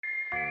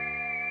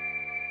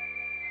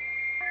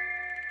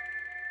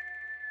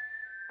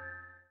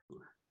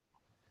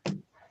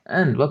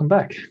And welcome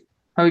back.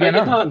 How are we How are you getting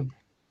getting on? on?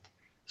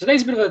 So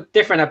today's a bit of a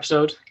different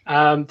episode.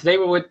 Today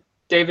we're with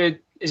David.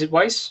 Is it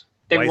Weiss?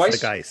 David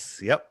Weiss the Weiss?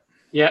 Geis. Yep.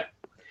 Yeah.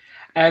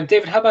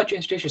 David, how about you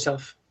introduce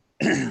yourself?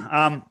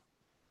 um,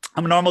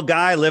 I'm a normal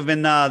guy. I live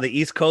in the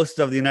East Coast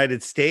of the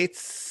United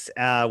States.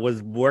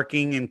 Was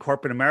working in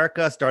corporate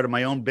America. Started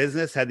my own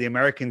business. Had the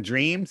American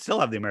dream.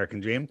 Still have the American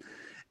dream,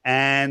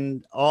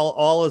 and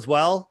all as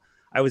well.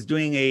 I was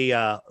doing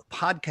a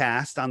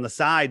podcast on the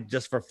side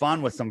just for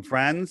fun with some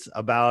friends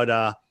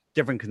about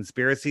different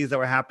conspiracies that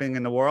were happening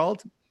in the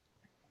world.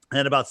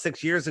 And about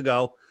 6 years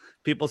ago,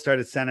 people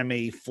started sending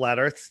me flat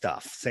Earth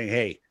stuff, saying,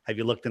 "Hey, have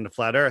you looked into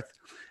flat Earth?"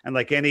 And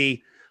like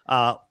any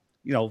uh,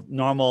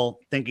 normal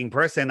thinking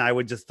person, I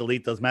would just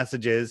delete those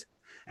messages.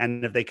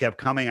 And if they kept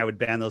coming, I would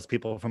ban those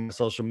people from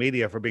social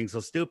media for being so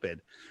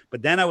stupid.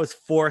 But then I was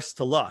forced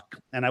to look,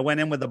 and I went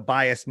in with a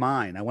biased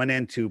mind. I went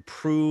in to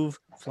prove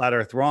flat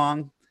Earth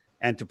wrong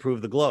and to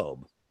prove the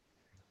globe.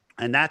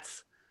 And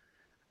that's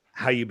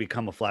how you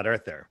become a flat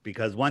earther,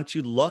 because once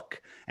you look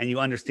and you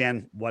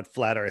understand what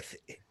flat Earth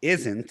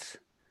isn't,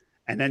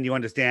 and then you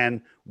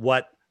understand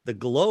what the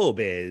globe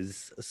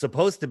is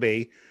supposed to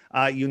be,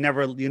 you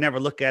never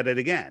look at it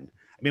again.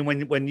 I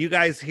mean, when you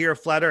guys hear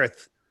flat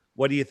Earth,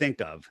 what do you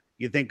think of?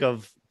 You think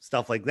of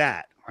stuff like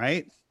that,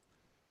 right?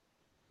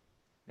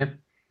 Yep.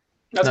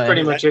 That's No,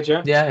 pretty yeah. much it,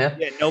 yeah. Yeah.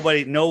 Yeah,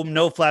 nobody,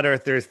 no flat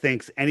earthers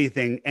thinks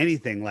anything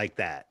like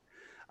that.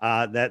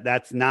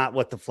 That's not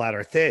what the flat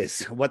Earth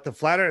is. What the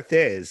flat Earth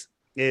is,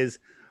 you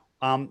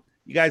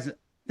guys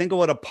think of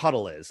what a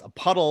puddle is. A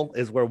puddle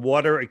is where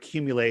water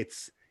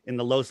accumulates in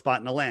the low spot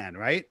in the land,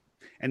 right?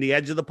 And the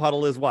edge of the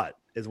puddle is what?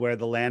 Is where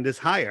the land is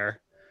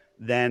higher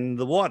than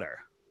the water,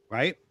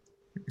 right?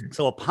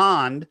 So a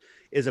pond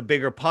is a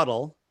bigger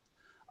puddle.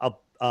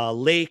 A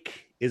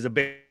lake is a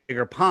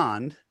bigger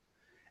pond,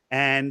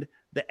 and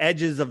the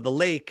edges of the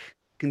lake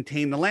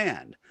contain the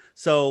land.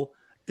 So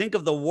think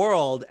of the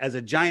world as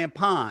a giant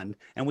pond,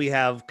 and we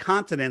have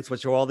continents,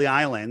 which are all the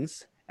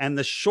islands, and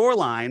the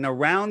shoreline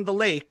around the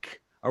lake,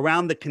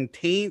 around the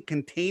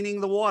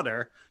containing the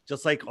water,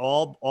 just like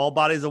all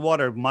bodies of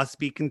water must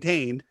be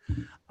contained,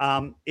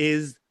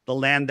 is the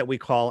land that we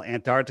call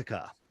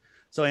Antarctica.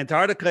 So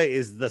Antarctica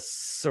is the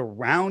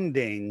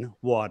surrounding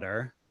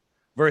water,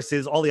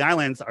 versus all the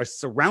islands are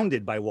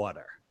surrounded by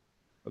water.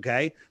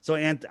 Okay, so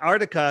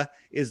Antarctica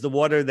is the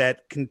water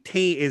that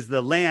is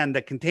the land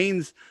that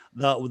contains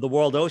the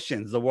world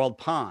oceans, the world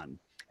pond,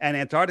 and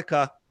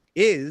Antarctica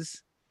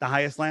is the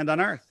highest land on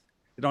Earth.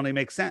 It only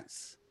makes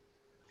sense.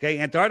 Okay,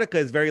 Antarctica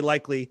is very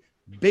likely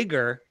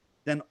bigger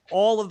than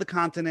all of the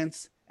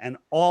continents and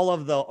all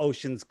of the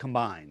oceans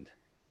combined.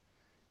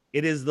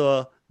 It is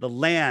the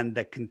land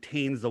that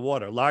contains the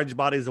water. Large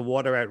bodies of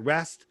water at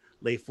rest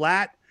lay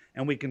flat,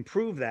 and we can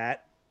prove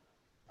that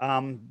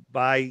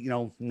by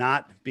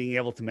not being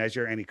able to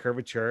measure any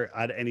curvature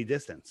at any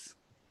distance.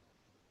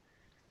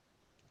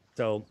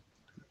 So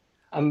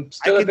I'm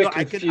still a bit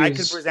I could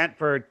confused. present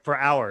for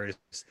hours.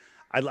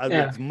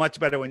 Yeah. It's much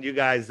better when you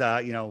guys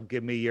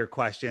give me your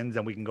questions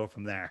and we can go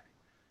from there.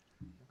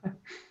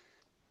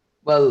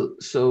 Well,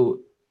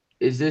 so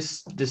is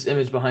this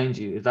image behind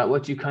you? Is that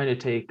what you kind of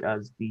take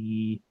as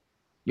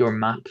your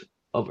map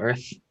of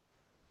Earth?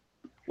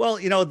 Well,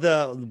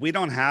 we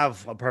don't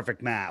have a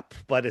perfect map,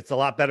 but it's a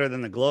lot better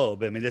than the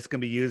globe. I mean, this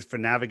can be used for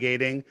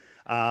navigating.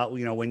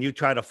 When you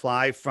try to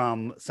fly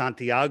from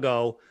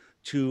Santiago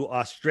to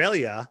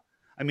Australia,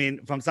 I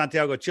mean, from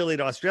Santiago, Chile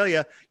to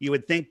Australia, you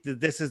would think that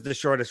this is the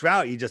shortest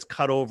route. You just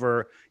cut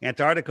over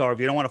Antarctica, or if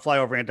you don't want to fly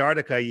over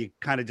Antarctica, you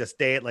kind of just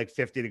stay at like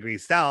 50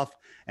 degrees south,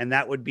 and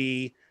that would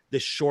be the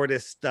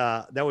shortest.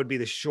 That would be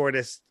the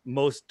shortest,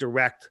 most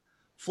direct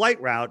flight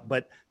route.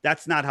 But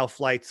that's not how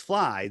flights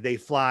fly. They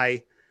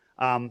fly.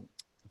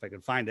 If I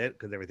could find it,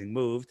 because everything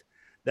moved.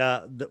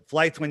 The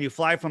flights, when you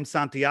fly from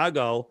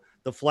Santiago,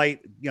 the flight,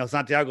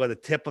 Santiago, the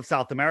tip of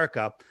South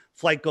America,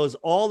 flight goes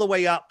all the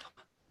way up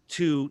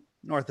to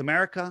North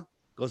America,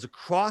 goes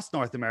across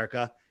North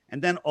America,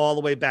 and then all the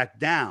way back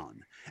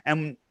down.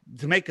 And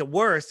to make it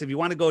worse, if you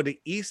want to go to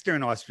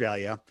Eastern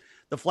Australia,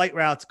 the flight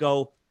routes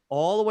go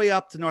all the way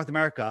up to North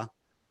America,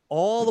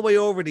 all the way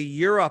over to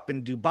Europe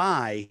and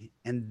Dubai,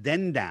 and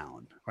then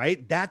down,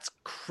 right? That's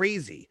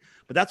crazy.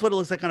 But that's what it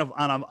looks like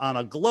on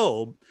a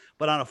globe.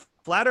 But on a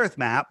flat Earth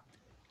map,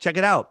 check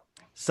it out.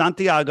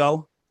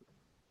 Santiago,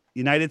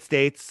 United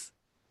States,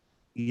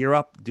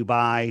 Europe,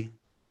 Dubai,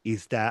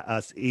 East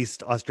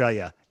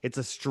Australia. It's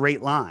a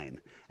straight line.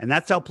 And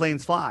that's how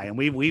planes fly. And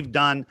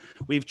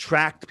we've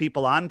tracked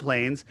people on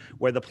planes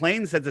where the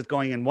plane says it's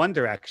going in one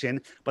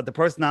direction, but the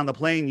person on the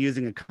plane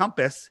using a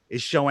compass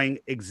is showing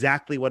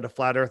exactly what a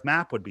flat Earth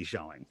map would be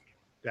showing.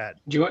 Go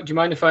ahead. Do you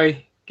mind if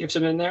I give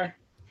some in there?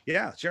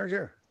 Yeah,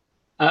 sure.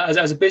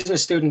 As a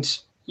business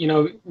student,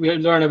 we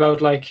learn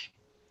about like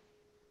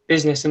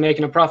business and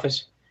making a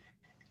profit.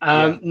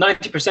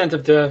 90%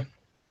 of the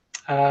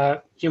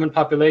human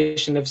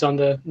population lives on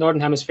the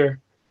northern hemisphere.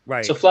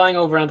 Right. So flying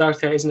over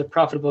Antarctica isn't a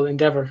profitable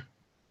endeavor.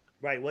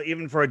 Right. Well,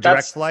 even for a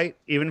direct flight,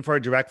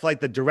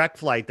 the direct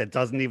flight that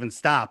doesn't even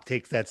stop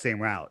takes that same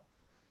route.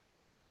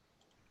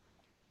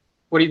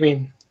 What do you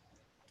mean?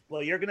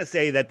 Well, you're going to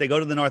say that they go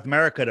to the North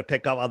America to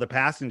pick up other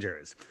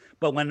passengers.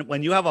 But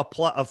when you have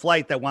a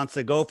flight that wants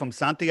to go from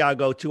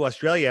Santiago to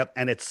Australia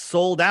and it's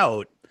sold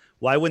out,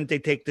 why wouldn't they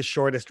take the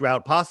shortest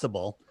route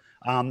possible?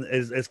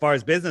 As far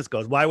as business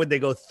goes, why would they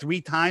go 3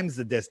 times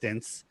the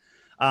distance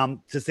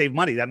to save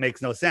money? That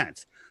makes no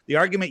sense. The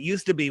argument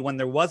used to be when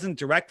there wasn't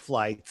direct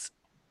flights,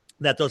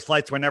 that those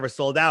flights were never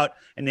sold out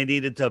and they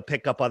needed to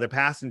pick up other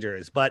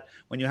passengers. But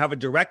when you have a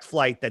direct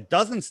flight that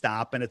doesn't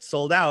stop and it's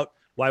sold out,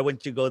 why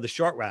wouldn't you go the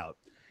short route?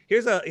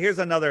 Here's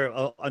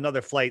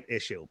another flight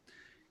issue.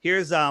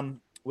 Here's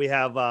we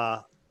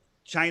have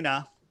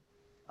China,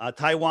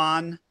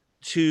 Taiwan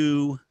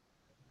to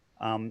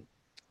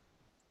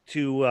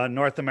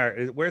North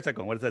America. Where's that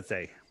going? What does that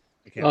say?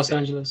 Los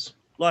Angeles.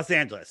 Los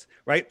Angeles,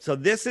 right? So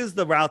this is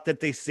the route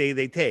that they say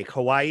they take.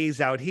 Hawaii's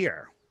out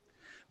here.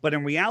 But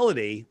in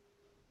reality,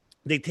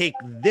 they take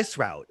this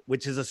route,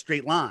 which is a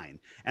straight line.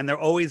 And they're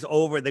always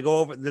over. They go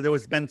over. There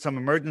has been some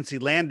emergency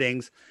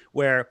landings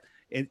where,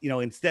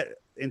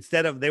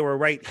 instead of, they were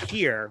right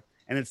here.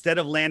 And instead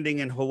of landing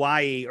in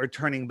Hawaii or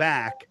turning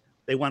back,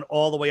 they went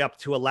all the way up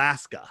to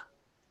Alaska,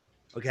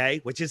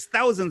 okay? Which is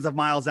thousands of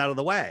miles out of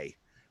the way.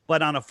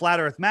 But on a flat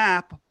Earth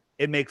map,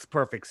 it makes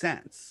perfect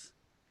sense.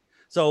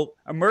 So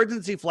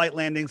emergency flight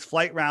landings,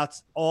 flight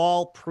routes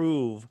all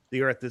prove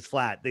the Earth is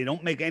flat. They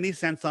don't make any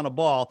sense on a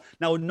ball.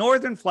 Now,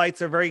 northern flights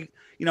are very,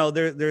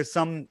 there's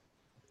some,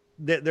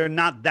 they're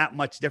not that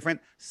much different.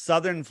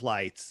 Southern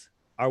flights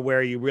are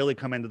where you really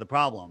come into the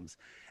problems.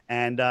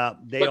 And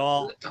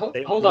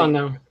hold on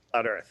now.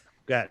 Flat Earth.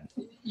 Go ahead.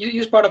 You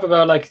just brought up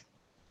about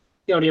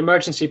the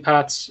emergency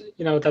paths,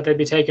 that they'd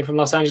be taken from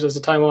Los Angeles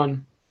to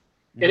Taiwan.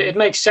 Mm-hmm. It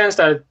makes sense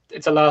that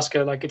it's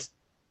Alaska. It's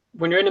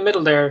when you're in the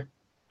middle there.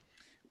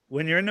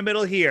 When you're in the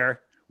middle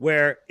here,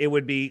 where it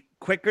would be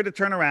quicker to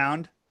turn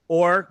around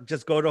or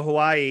just go to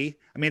Hawaii.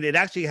 I mean, it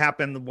actually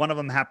happened. One of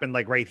them happened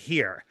right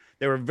here.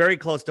 They were very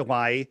close to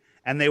Hawaii,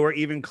 and they were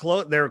even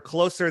they were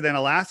closer than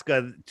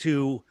Alaska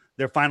to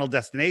their final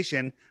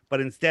destination,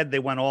 but instead they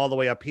went all the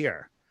way up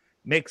here.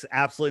 Makes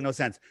absolutely no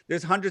sense.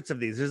 There's hundreds of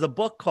these. There's a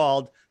book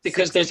called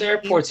Because there's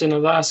airports in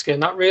Alaska,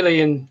 not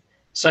really in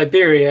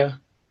Siberia.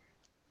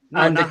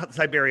 No, not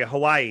Siberia,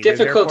 Hawaii.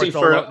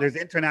 There's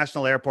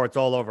international airports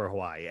all over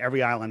Hawaii.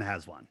 Every island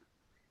has one.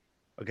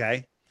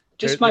 Okay.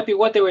 Might be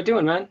what they were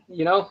doing, man.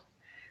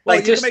 Well,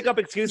 you can make up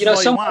excuses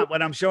all you want.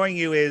 What I'm showing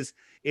you is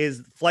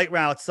flight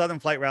routes. Southern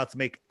flight routes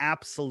make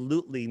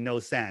absolutely no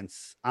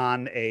sense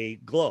on a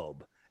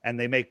globe, and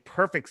they make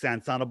perfect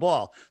sense on a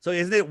ball. So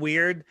isn't it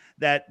weird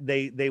that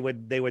they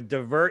would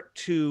divert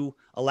to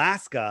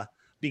Alaska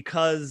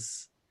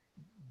because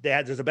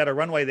there's a better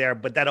runway there,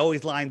 but that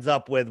always lines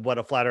up with what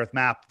a flat Earth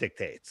map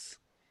dictates.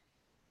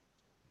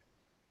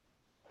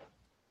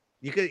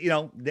 You could,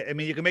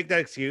 you can make that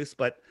excuse,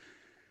 but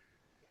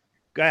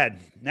go ahead.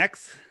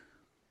 Next.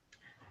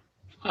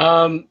 I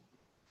don't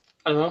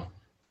know.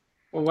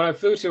 Well, when I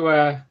flew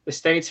to the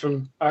States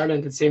from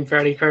Ireland, it seemed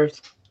fairly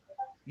curved.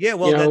 Yeah,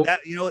 well,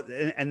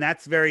 and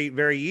that's very,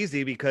 very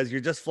easy because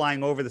you're just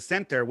flying over the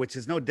center, which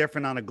is no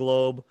different on a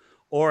globe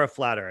or a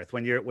flat Earth.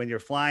 When you're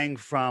flying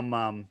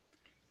from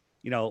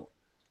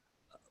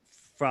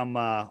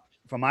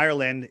from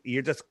Ireland,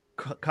 you're just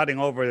cutting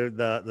over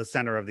the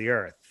center of the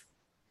Earth,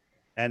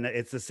 and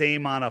it's the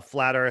same on a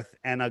flat Earth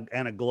and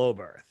a globe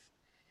Earth.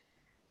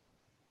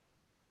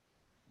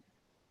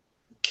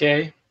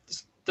 Okay,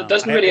 that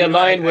doesn't really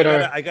align with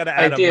our I gotta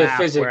add idea a map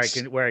of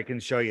physics. where I can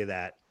show you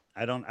that.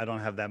 I don't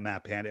have that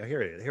map handy.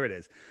 Here it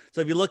is. So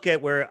if you look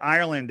at where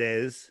Ireland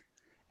is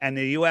and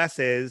the U.S.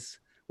 is,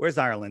 where's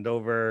Ireland?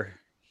 Over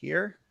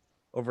here?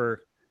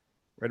 Over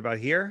right about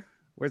here?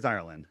 Where's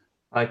Ireland?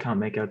 I can't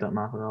make out that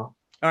map at all.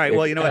 All right.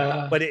 Well, you know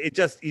what? But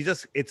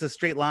it's a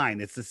straight line.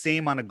 It's the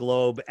same on a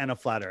globe and a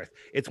flat Earth.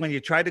 It's when you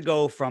try to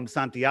go from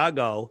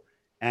Santiago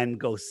and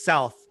go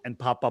south and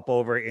pop up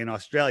over in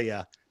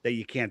Australia that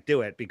you can't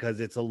do it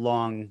because it's a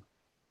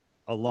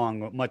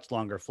much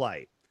longer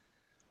flight.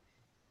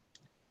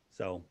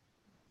 So.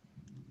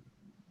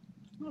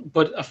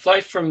 But a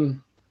flight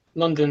from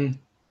London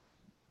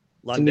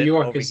to New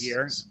York is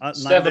here.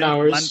 7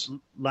 hours.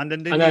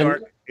 London to New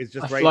York is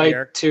just right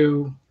here. A flight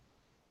to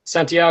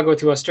Santiago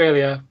to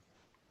Australia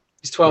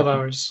is 12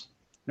 hours.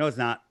 No, it's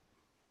not.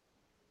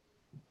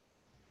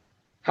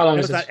 How long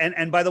is it?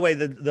 And by the way,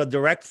 the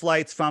direct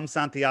flights from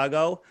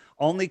Santiago,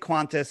 only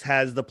Qantas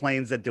has the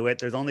planes that do it.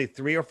 There's only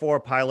 3 or 4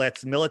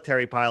 pilots,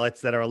 military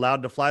pilots, that are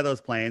allowed to fly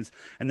those planes.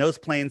 And those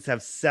planes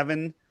have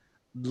 7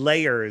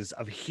 layers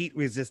of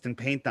heat-resistant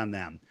paint on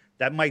them.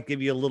 That might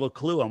give you a little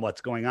clue on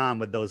what's going on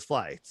with those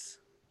flights.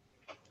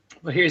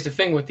 But here's the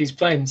thing with these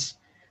planes.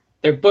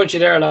 They're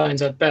budget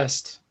airlines at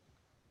best.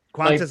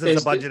 Qantas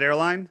is a budget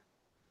airline?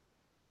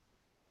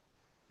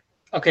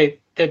 Okay,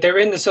 they're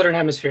in the Southern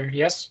Hemisphere,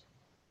 yes?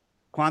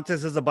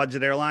 Qantas is a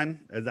budget airline?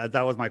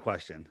 That was my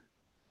question.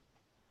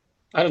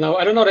 I don't know.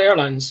 I don't know the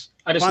airlines.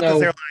 I just know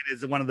Qantas Airline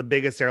is one of the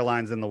biggest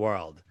airlines in the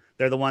world.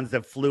 They're the ones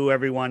that flew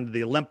everyone to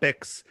the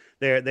Olympics.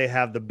 They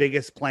have the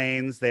biggest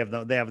planes. They have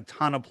a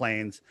ton of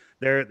planes.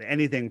 They're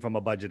anything from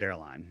a budget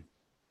airline.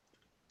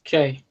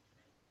 Okay.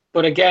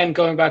 But again,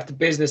 going back to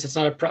business, it's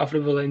not a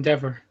profitable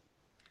endeavor.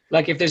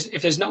 Like if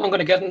there's no one going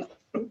to get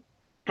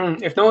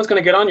if no one's going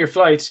to get on your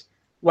flight,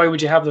 why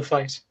would you have the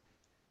flight?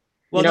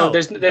 Well, You know,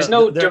 no, there's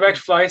no direct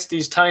flights to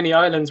these tiny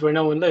islands where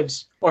no one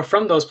lives, or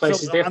from those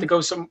places. They have to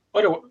go some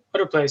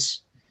other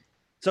place.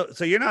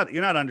 So you're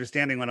not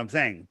understanding what I'm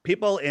saying.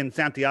 People in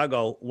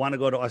Santiago want to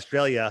go to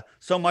Australia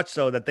so much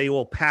so that they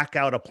will pack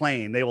out a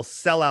plane. They will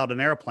sell out an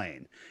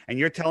airplane. And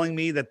you're telling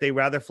me that they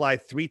rather fly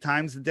 3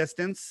 times the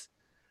distance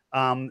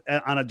on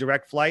a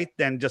direct flight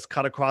than just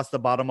cut across the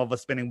bottom of a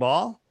spinning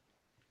ball?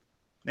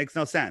 Makes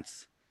no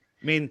sense.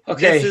 I mean,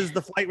 This is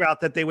the flight route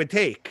that they would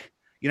take.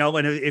 You know,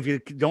 and if you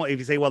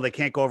say, well, they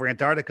can't go over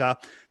Antarctica,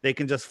 they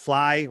can just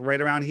fly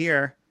right around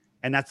here.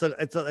 And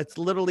it's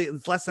literally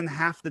less than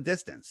half the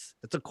distance.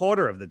 It's a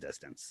quarter of the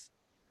distance.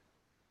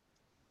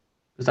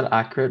 Is that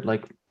accurate?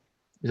 Like,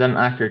 is that an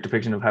accurate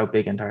depiction of how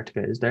big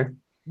Antarctica is there?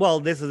 Well,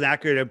 this is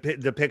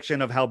accurate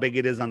depiction of how big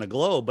it is on the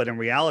globe, but in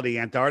reality,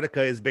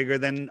 Antarctica is bigger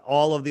than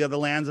all of the other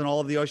lands and all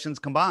of the oceans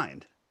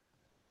combined.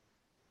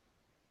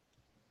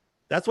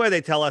 That's why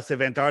they tell us if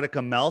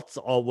Antarctica melts,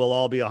 we'll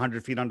all be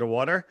 100 feet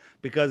underwater,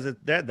 because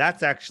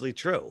that's actually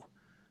true.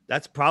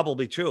 That's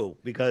probably true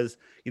because,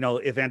 you know,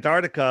 if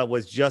Antarctica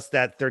was just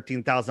that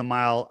 13,000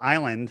 mile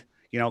island,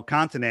 you know,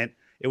 continent,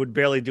 it would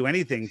barely do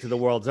anything to the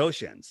world's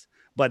oceans.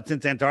 But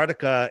since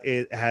Antarctica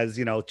has,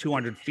 you know,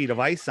 200 feet of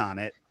ice on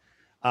it,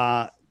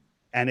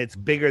 and it's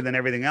bigger than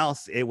everything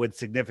else, it would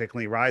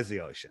significantly rise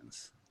the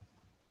oceans.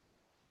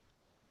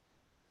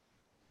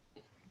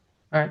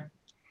 All right.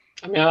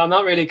 I mean, I'm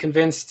not really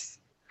convinced.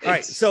 All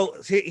right, so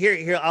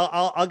here,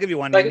 I'll give you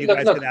one. Like, and you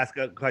guys can ask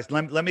a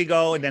question. Let me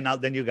go, and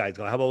then you guys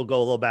go. How about we'll go a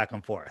little back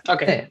and forth?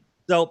 Okay.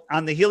 So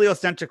on the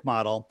heliocentric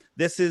model,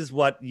 this is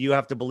what you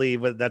have to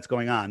believe that's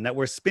going on: that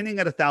we're spinning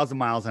at 1,000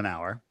 miles an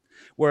hour,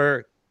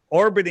 we're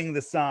orbiting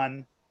the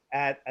sun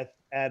at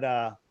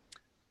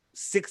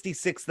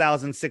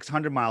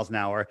 66,600 miles an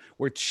hour.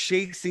 We're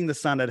chasing the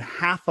sun at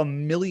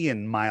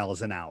 500,000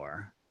 miles an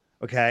hour.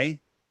 Okay,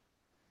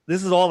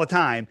 this is all the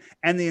time,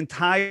 and the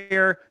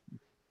entire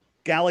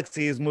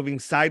galaxy is moving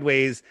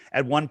sideways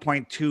at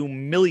 1.2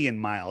 million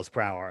miles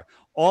per hour.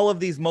 All of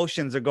these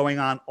motions are going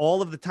on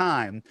all of the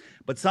time,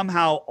 but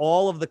somehow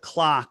all of the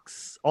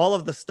clocks, all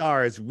of the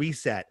stars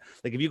reset.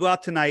 Like if you go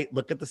out tonight,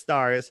 look at the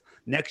stars,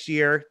 next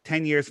year,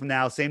 10 years from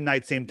now, same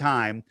night, same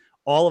time,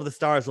 all of the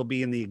stars will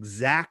be in the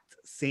exact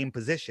same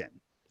position.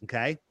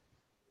 Okay.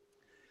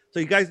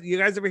 So you guys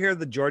ever hear of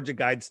the Georgia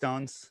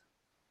Guidestones?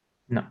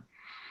 No.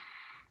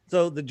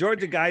 So the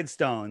Georgia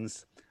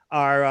Guidestones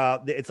are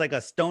it's like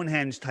a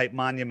Stonehenge type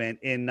monument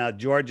in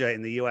Georgia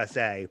in the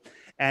USA,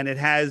 and it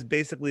has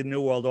basically the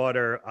New World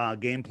Order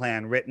game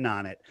plan written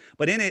on it.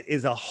 But in it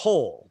is a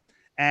hole,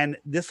 and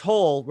this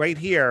hole right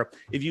here,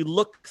 if you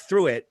look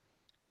through it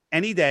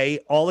any day,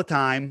 all the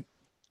time,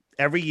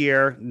 every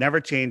year,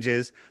 never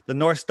changes, the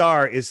North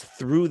Star is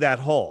through that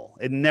hole.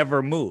 It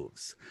never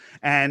moves,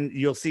 and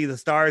you'll see the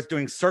stars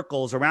doing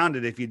circles around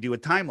it if you do a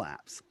time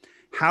lapse.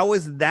 How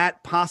is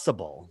that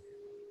possible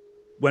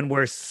when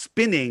we're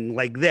spinning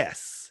like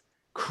this,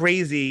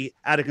 crazy,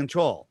 out of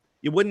control?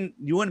 You wouldn't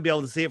be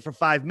able to see it for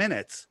 5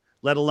 minutes,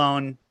 let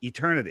alone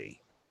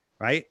eternity,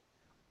 right?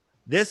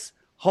 This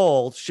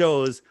hole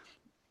shows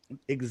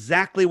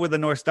exactly where the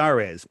North Star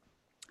is.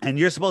 And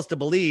you're supposed to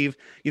believe,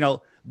 you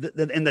know,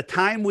 in the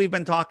time we've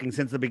been talking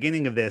since the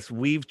beginning of this,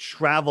 we've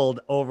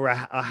traveled over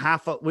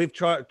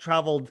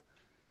traveled,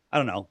 I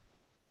don't know,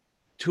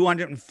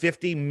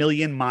 250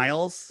 million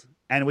miles,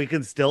 and we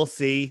can still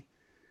see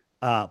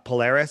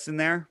Polaris in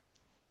there,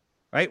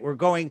 right? We're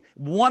going,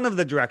 one of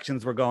the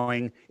directions we're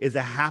going is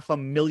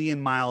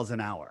 500,000 miles an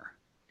hour.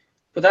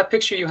 But that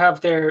picture you have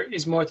there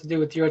is more to do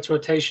with the Earth's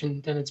rotation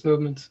than its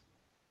movement.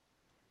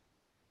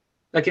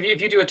 Like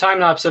if you do a time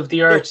lapse of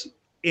the Earth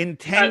in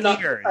 10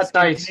 years, at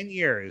night.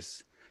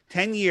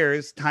 10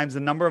 years times the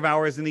number of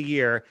hours in a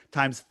year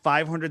times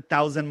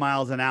 500,000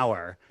 miles an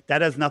hour,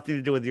 that has nothing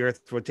to do with the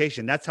Earth's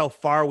rotation. That's how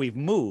far we've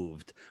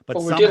moved. But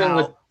we're dealing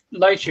with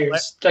light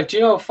years. Like, do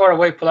you know how far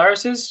away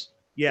Polaris is?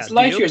 Yeah, it's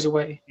light years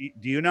away.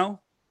 Do you know?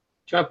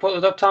 Do you want to pull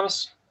it up,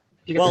 Thomas?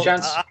 If you get the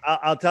chance.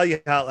 I'll tell you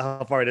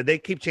how far it is. They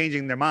keep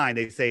changing their mind.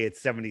 They say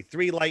it's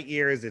 73 light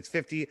years. It's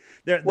 50.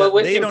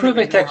 With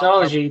improving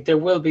technology, there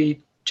will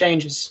be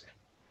changes.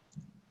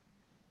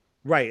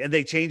 Right, and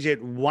they change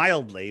it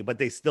wildly, but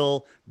they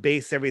still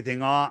base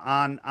everything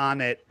on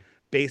it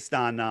based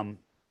on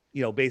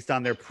based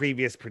on their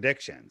previous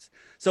predictions.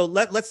 So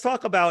let's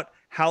talk about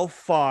how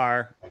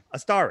far a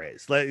star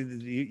is.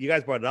 You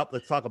guys brought it up.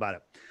 Let's talk about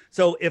it.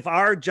 So if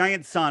our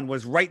giant sun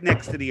was right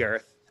next to the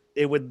Earth,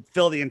 it would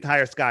fill the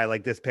entire sky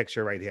like this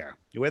picture right here.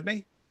 You with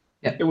me?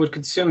 Yeah. It would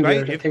consume the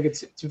Earth. I think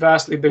it's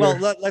vastly bigger.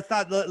 Well,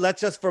 let's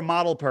just for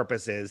model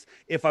purposes,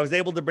 if I was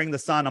able to bring the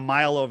sun a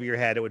mile over your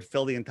head, it would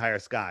fill the entire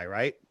sky,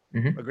 right?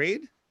 Mm-hmm.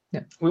 Agreed?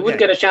 Yeah. We wouldn't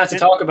get a chance to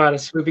talk about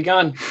it. We'd be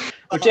gone.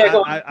 Do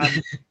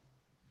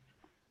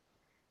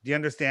you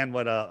understand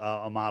what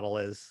a model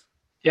is?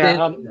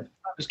 Yeah, I'm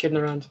just kidding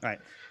around. Right.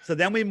 So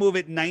then we move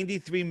it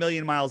 93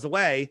 million miles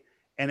away,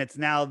 and it's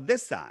now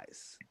this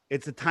size.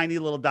 It's a tiny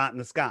little dot in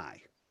the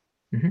sky.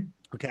 Mhm.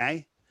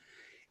 Okay.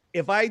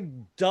 If I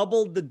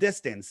doubled the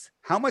distance,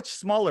 how much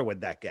smaller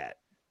would that get?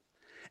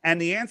 And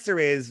the answer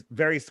is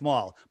very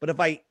small. But if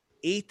I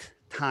 8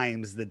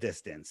 times the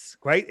distance,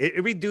 right?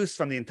 It reduced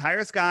from the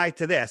entire sky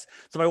to this.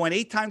 So if I went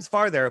 8 times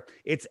farther,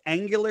 its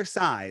angular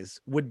size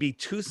would be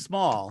too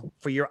small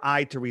for your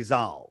eye to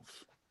resolve.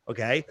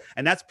 Okay.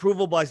 And that's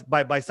provable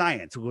by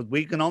science.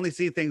 We can only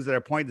see things that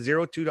are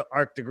 0.02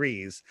 arc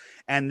degrees.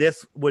 And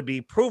this would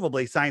be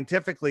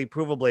scientifically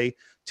provably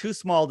too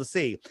small to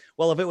see.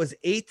 Well, if it was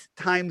 8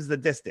 times the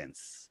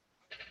distance,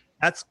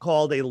 that's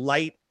called a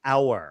light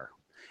hour.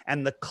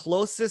 And the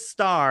closest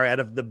star out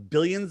of the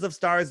billions of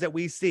stars that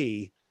we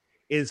see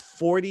is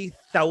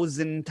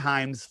 40,000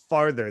 times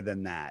farther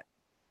than that.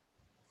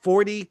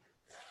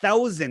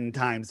 40,000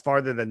 times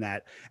farther than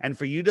that. And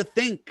for you to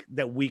think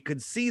that we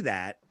could see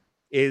that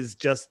is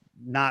just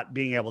not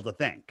being able to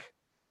think.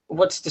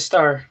 What's the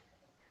star?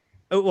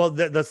 Well,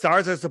 the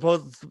stars are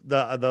supposed,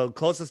 the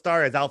closest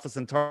star is Alpha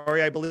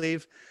Centauri, I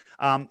believe.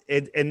 And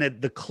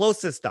the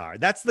closest star,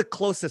 that's the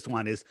closest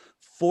one, is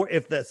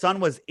if the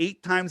sun was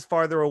 8 times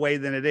farther away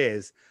than it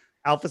is,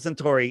 Alpha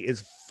Centauri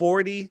is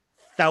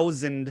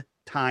 40,000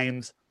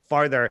 times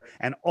farther,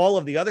 and all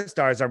of the other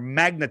stars are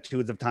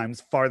magnitudes of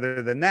times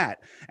farther than that.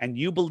 And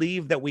you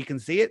believe that we can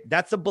see it?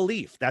 That's a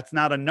belief. That's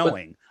not a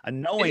knowing. A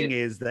knowing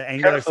is the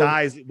angular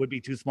size would be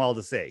too small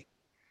to see.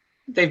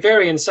 They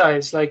vary in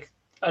size. Like,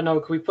 I don't know,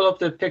 can we pull up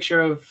the picture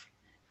of,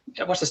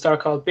 what's the star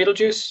called?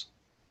 Betelgeuse?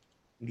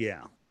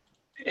 Yeah.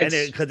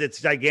 Because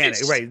it's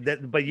gigantic,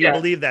 right? But you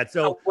believe that.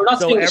 So we're not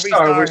seeing the every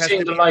star, star we're has seeing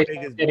to the be light as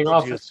big as getting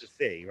off it. to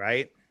see,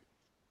 right?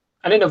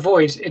 And in a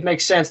void, it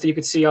makes sense that you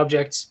could see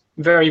objects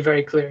very,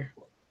 very clear.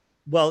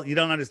 Well, you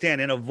don't understand.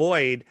 In a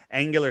void,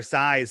 angular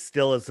size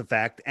still is a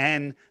fact,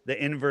 and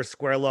the inverse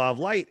square law of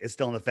light is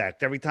still in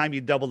effect. Every time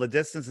you double the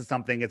distance of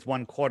something, it's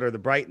 1/4 the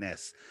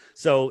brightness.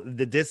 So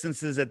the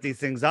distances that these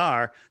things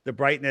are, the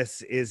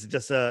brightness is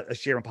just a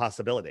sheer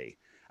impossibility.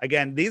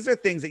 Again, these are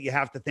things that you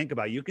have to think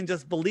about. You can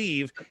just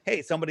believe,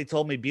 hey, somebody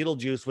told me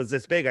Betelgeuse was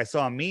this big. I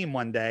saw a meme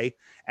one day,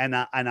 and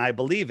I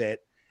believe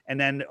it. And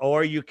then,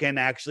 or you can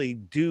actually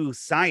do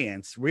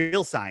science,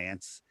 real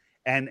science,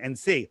 and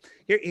see.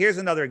 Here's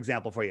another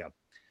example for you.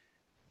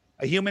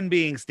 A human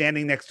being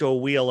standing next to a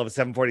wheel of a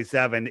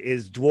 747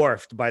 is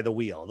dwarfed by the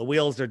wheel. The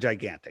wheels are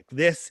gigantic.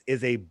 This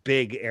is a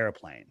big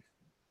airplane.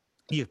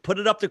 You put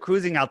it up to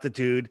cruising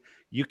altitude,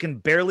 you can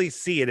barely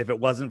see it if it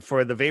wasn't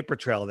for the vapor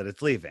trail that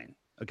it's leaving.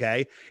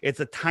 Okay. It's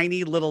a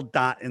tiny little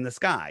dot in the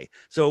sky.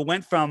 So it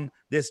went from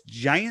this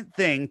giant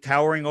thing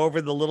towering over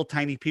the little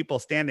tiny people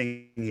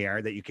standing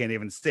here that you can't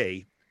even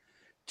see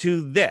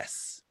to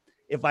this.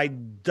 If I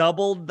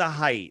doubled the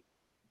height,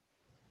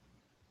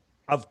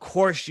 of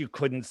course you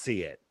couldn't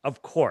see it.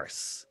 Of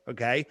course.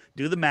 Okay.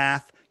 Do the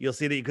math. You'll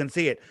see that you couldn't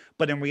see it.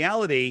 But in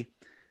reality,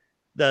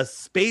 the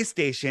space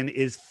station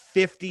is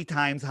 50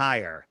 times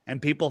higher,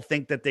 and people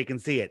think that they can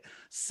see it.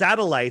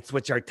 Satellites,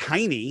 which are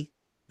tiny,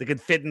 that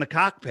could fit in the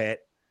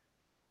cockpit,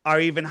 are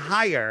even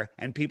higher,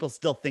 and people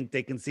still think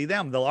they can see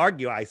them. They'll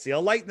argue, I see a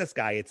light in the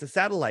sky. It's a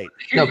satellite.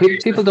 No,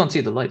 people don't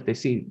see the light.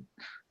 They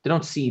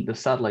don't see the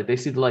satellite. They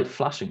see the light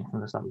flashing from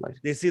the satellite.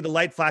 They see the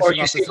light flashing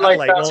off the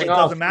satellite. Well, it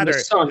doesn't matter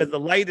because the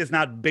light is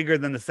not bigger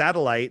than the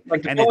satellite.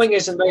 Like the Boeing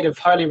isn't made of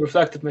highly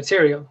reflective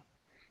material.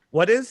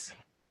 What is?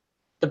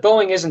 The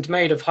Boeing isn't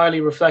made of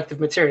highly reflective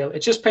material.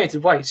 It's just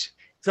painted white.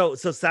 So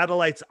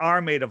satellites are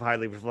made of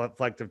highly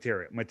reflective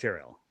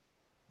material.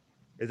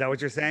 Is that what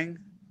you're saying?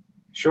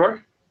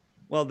 Sure.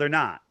 Well, they're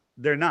not.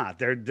 They're not.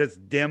 They're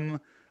just dim.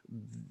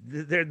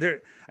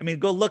 They're. I mean,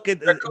 go look at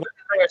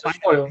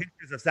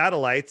pictures of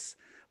satellites.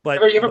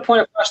 But you ever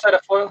point a flashlight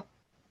at foil?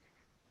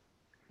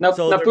 Now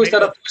boost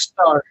that up to a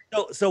star.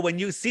 So when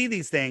you see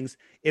these things,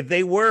 if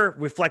they were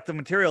reflective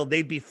material,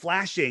 they'd be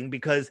flashing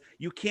because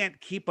you can't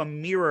keep a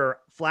mirror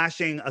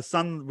flashing a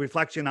sun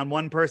reflection on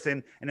one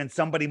person and then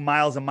somebody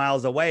miles and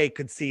miles away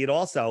could see it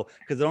also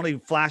because it only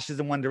flashes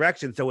in one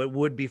direction. So it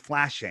would be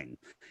flashing.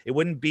 It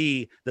wouldn't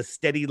be the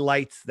steady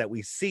lights that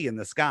we see in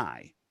the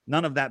sky.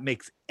 None of that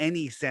makes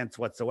any sense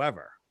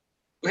whatsoever.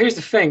 Well, here's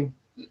the thing.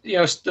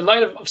 The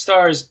light of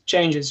stars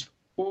changes.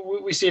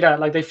 We see that,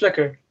 like they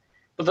flicker.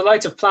 But the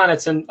lights of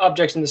planets and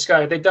objects in the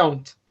sky, they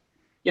don't.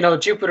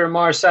 Jupiter,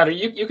 Mars, Saturn,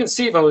 you can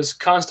see those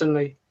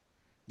constantly.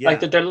 Yeah. Like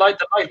the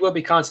light will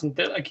be constant.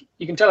 Like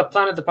you can tell a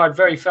planet apart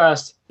very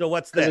fast. So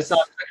what's this? It's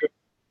not flickering.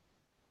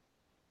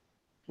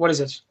 What is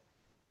it?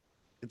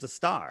 It's a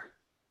star.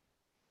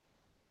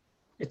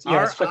 It's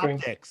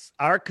flickering.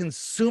 Our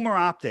consumer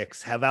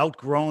optics have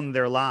outgrown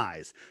their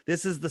lies.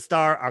 This is the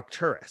star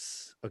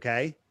Arcturus.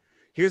 Okay.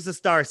 Here's the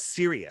star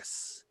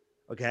Sirius.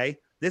 Okay.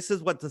 This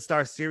is what the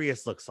star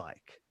Sirius looks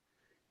like.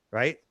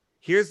 Right?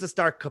 Here's the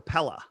star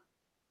Capella.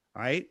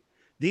 All right.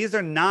 These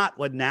are not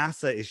what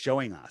NASA is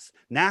showing us.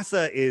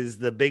 NASA is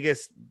the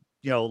biggest,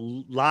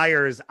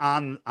 liars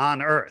on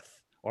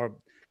Earth, or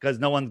because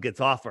no one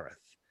gets off Earth.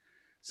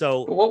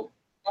 So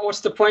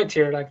what's the point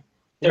here? Like,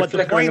 what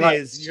the point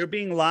is, you're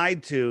being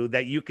lied to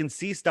that you can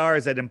see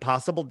stars at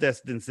impossible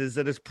distances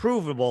that is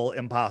provable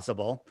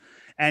impossible.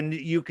 And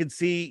you could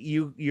see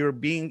you're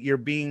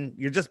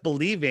just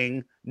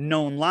believing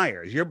known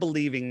liars. You're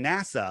believing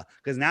NASA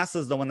because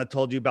NASA's the one that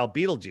told you about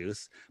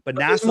Betelgeuse, but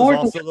There's NASA's more than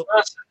also just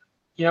NASA.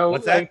 You know,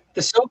 What's that? like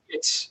the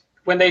Soviets,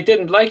 when they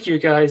didn't like you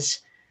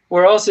guys,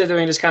 were also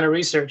doing this kind of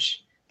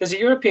research. There's a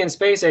European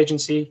Space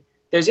Agency.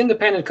 There's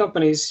independent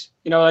companies,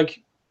 you know,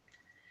 like,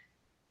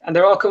 and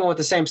they're all coming with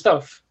the same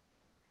stuff.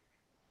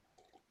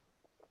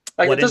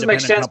 Like, what it doesn't make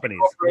independent sense. for companies?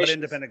 What corporations.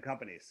 independent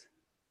companies?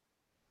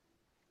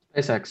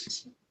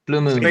 SpaceX,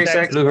 Blue Moon,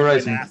 SpaceX, Blue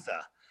Horizon. NASA.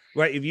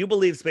 Right. If you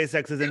believe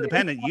SpaceX is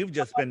independent, you've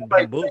just been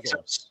Like,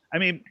 bamboozled. I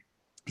mean,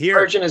 here,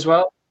 Virgin as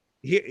well.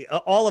 here,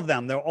 all of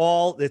them,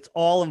 it's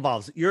all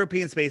involved.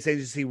 European Space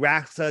Agency,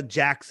 RAXA,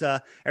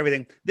 JAXA,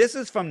 everything. This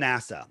is from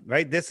NASA,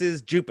 right? This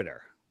is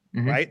Jupiter,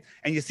 right?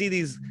 And you see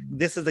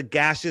this is a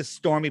gaseous,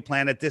 stormy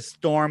planet. This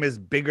storm is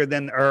bigger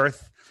than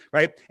Earth,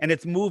 right? And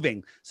it's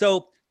moving.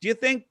 So do you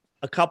think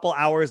a couple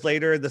hours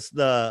later,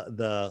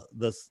 the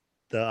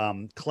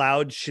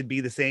cloud should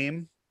be the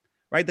same,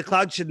 right? The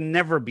cloud should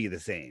never be the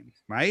same,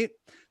 right?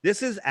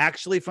 This is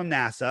actually from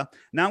NASA.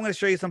 Now I'm going to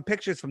show you some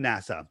pictures from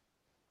NASA.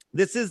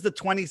 This is the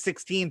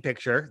 2016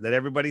 picture that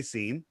everybody's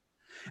seen.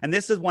 And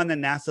this is one that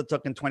NASA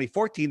took in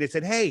 2014. They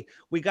said, hey,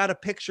 we got a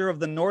picture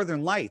of the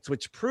Northern Lights,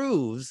 which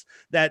proves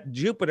that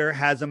Jupiter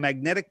has a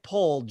magnetic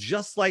pole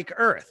just like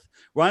Earth.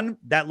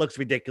 That looks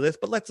ridiculous,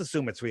 but let's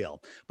assume it's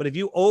real. But if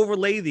you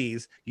overlay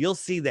these, you'll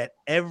see that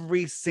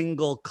every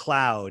single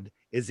cloud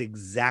is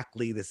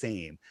exactly the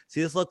same.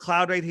 See this little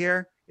cloud right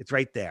here? It's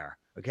right there,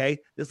 okay?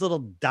 This little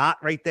dot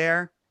right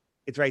there,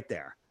 it's right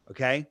there,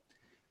 okay?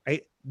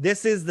 Right?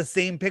 This is the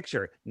same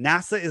picture.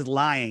 NASA is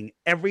lying.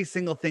 Every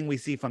single thing we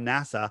see from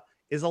NASA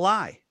is a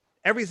lie.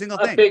 Every single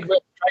thing. Big red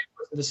stripe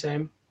was the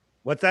same.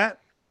 What's that?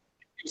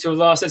 So it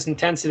lost its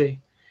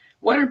intensity.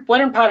 Weather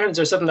patterns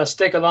are something that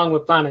stick along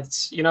with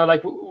planets. You know,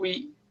 like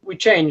we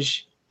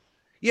change.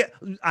 Yeah,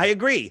 I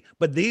agree.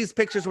 But these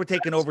pictures were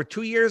taken over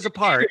 2 years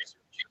apart.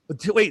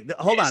 Wait,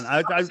 hold on.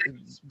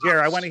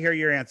 Jared, I want to hear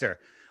your answer.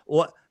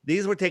 Well,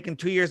 these were taken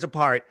 2 years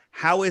apart.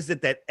 How is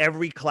it that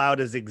every cloud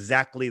is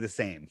exactly the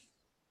same?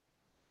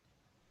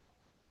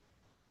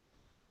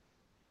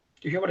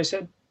 Do you hear what I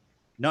said?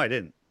 No, I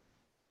didn't.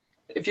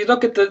 If you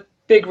look at the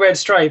big red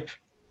stripe,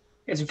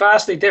 it's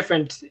vastly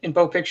different in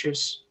both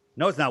pictures.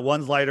 No, it's not.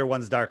 One's lighter,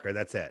 one's darker.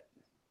 That's it.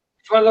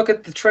 If you want to look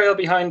at the trail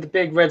behind the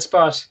big red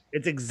spot,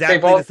 it's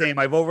exactly the same.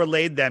 I've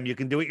overlaid them. You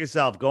can do it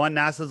yourself. Go on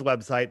NASA's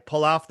website,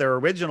 pull off their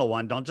original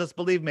one. Don't just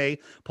believe me.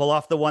 Pull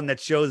off the one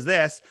that shows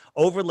this,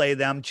 overlay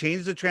them,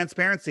 change the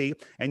transparency,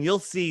 and you'll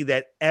see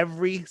that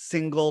every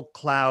single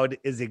cloud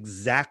is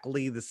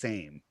exactly the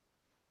same.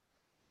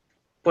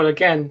 But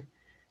again,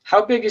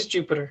 how big is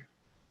Jupiter?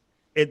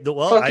 I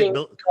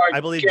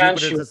believe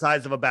Jupiter is the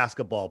size of a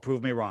basketball.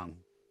 Prove me wrong.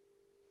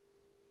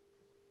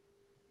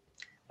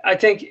 I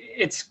think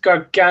it's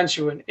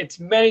gargantuan. It's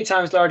many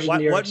times larger than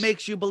the Earth. What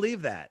makes you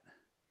believe that?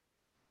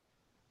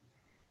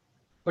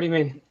 What do you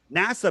mean?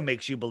 NASA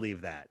makes you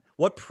believe that.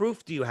 What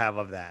proof do you have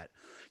of that?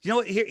 You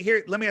know,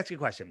 here, let me ask you a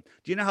question.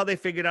 Do you know how they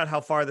figured out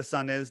how far the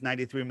sun is?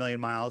 93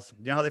 million miles. Do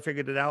you know how they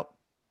figured it out?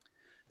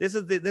 This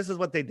is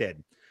what they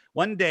did.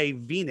 One day,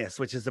 Venus,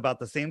 which is about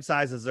the same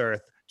size as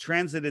Earth,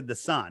 transited the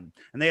sun,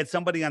 and they had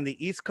somebody on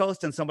the East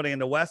Coast and somebody on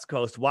the West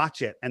Coast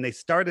watch it, and they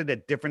started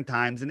at different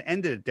times and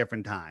ended at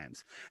different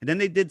times. And then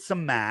they did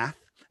some math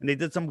and they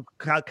did some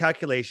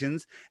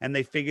calculations, and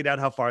they figured out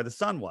how far the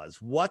sun was.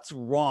 What's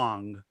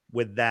wrong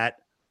with that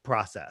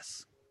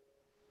process?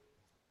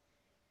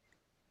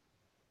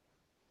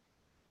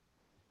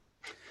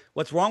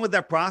 What's wrong with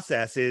that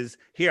process is,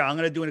 here, I'm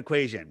going to do an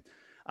equation.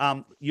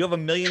 You have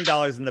 $1 million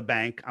in the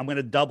bank. I'm going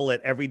to double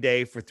it every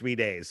day for 3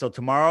 days. So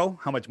tomorrow,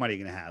 how much money are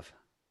you going to have?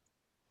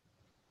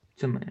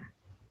 2 million.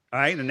 All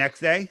right. The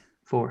next day?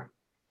 4.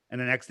 And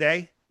the next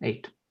day?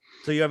 8.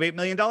 So you have $8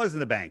 million in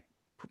the bank.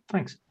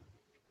 Thanks.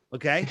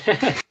 Okay.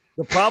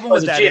 The problem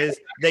with that is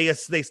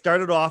they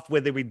started off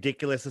with a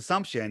ridiculous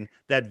assumption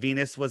that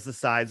Venus was the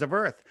size of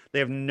Earth. They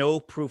have no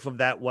proof of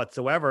that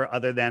whatsoever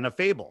other than a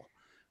fable,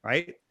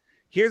 right?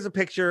 Here's a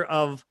picture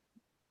of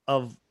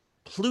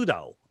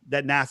Pluto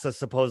that NASA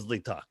supposedly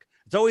took.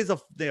 It's always a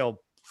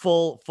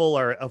full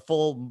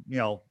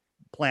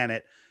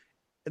planet.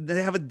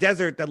 They have a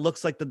desert that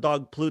looks like the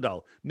dog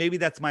Pluto. Maybe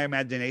that's my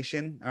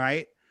imagination. All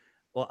right.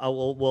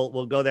 Well,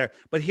 we'll go there.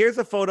 But here's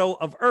a photo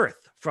of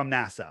Earth from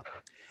NASA.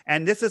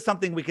 And this is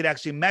something we could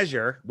actually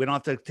measure. We don't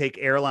have to take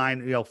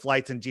airline,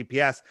 flights and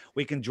GPS.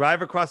 We can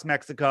drive across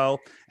Mexico,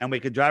 and we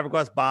could drive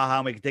across Baja,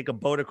 and we could take a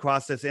boat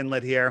across this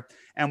inlet here,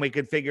 and we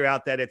could figure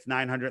out that it's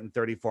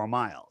 934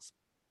 miles.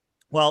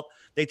 Well,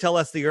 they tell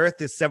us the Earth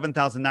is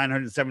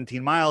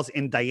 7,917 miles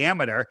in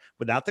diameter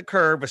without the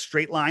curve, a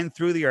straight line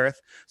through the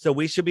Earth. So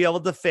we should be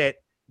able to fit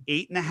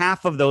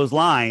 8.5 of those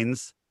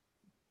lines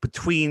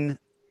between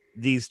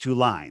these two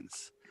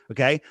lines.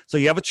 Okay. So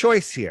you have a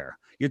choice here.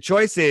 Your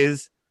choice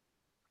is,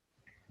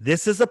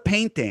 this is a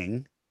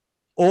painting,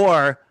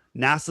 or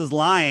NASA's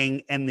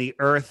lying and the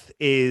Earth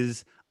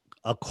is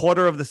a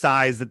quarter of the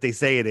size that they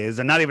say it is,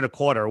 or not even a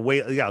quarter,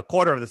 a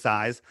quarter of the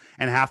size,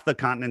 and half the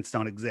continents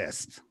don't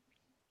exist.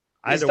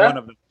 Either that one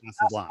of them is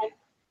NASA's line.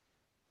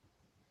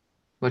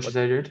 What you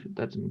said, Jared?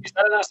 That's Is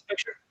that a NASA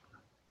picture?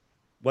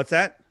 What's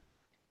that?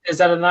 Is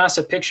that a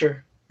NASA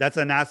picture? That's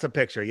a NASA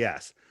picture.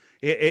 Yes.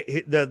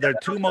 The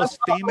two most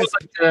famous.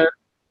 Like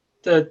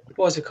the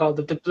what was it called?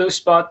 The blue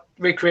spot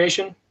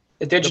recreation,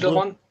 the digital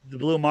one. The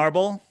blue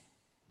marble.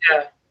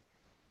 Yeah.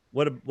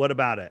 What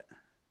about it?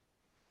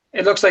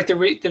 It looks like the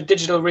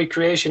digital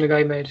recreation a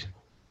guy made.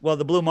 Well,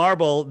 the blue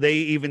marble, they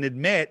even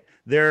admit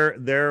their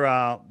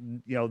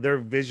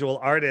visual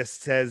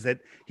artist says that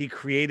he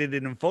created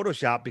it in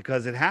Photoshop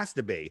because it has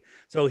to be.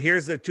 So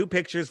here's the two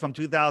pictures from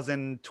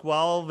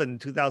 2012 and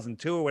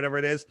 2002 or whatever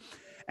it is.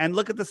 And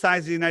look at the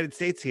size of the United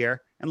States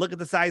here and look at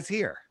the size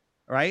here,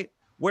 right?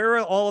 Where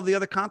are all of the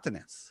other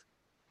continents,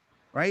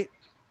 right?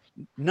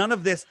 None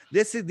of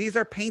these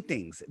are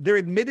paintings. They're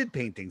admitted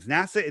paintings.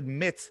 NASA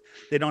admits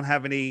they don't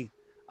have any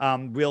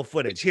real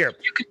footage. Here,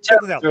 you can tell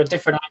there are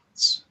different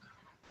angles.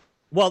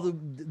 Well,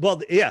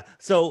 yeah.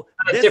 So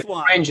this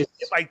one, ranges.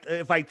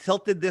 if I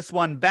tilted this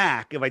one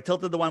back, if I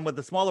tilted the one with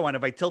the smaller one,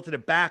 if I tilted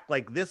it back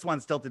like this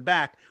one's tilted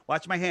back,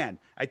 watch my hand.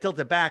 I tilt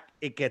it back,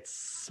 it gets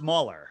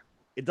smaller.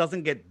 It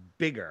doesn't get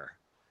bigger.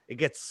 It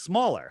gets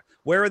smaller.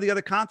 Where are the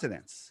other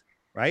continents,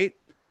 right?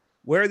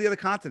 Where are the other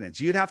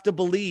continents? You'd have to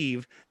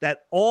believe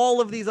that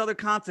all of these other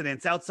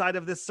continents outside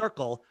of this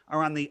circle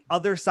are on the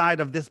other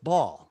side of this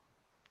ball.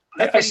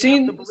 I've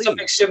seen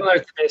something similar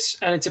to this,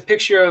 and it's a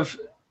picture of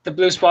the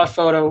blue spot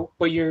photo,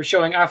 but you're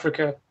showing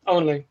Africa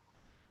only.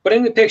 But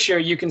in the picture,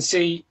 you can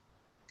see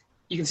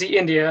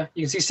India,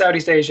 you can see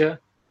Southeast Asia,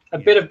 a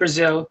bit of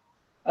Brazil,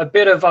 a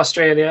bit of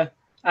Australia,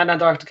 and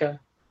Antarctica.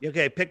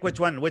 Okay, pick which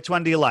one. Which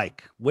one do you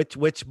like?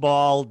 Which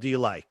ball do you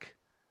like?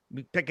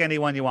 Pick any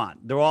one you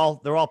want. They're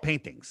all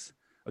paintings.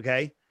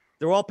 Okay,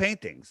 they're all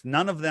paintings.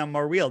 None of them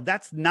are real.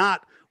 That's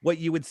not what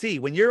you would see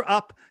when you're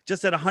up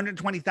just at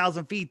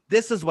 120,000 feet.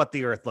 This is what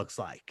the Earth looks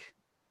like.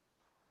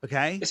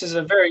 Okay, this is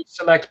a very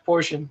select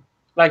portion.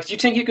 Like, do you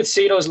think you could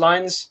see those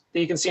lines that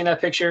you can see in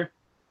that picture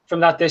from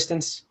that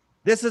distance?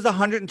 This is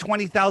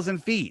 120,000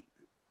 feet.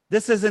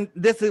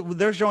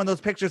 They're showing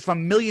those pictures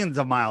from millions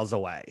of miles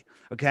away.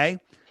 Okay,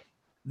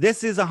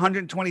 this is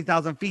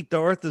 120,000 feet.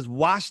 The Earth is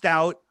washed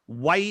out,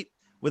 white,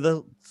 with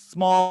a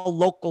small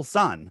local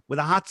sun with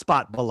a hot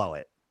spot below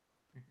it.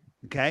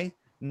 Okay,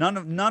 none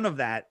of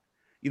that.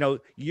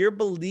 Your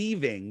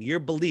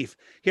belief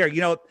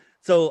here.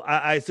 So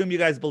I assume you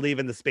guys believe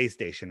in the space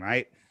station,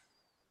 right?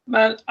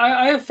 Man,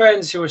 I have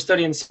friends who are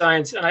studying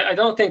science, and I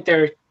don't think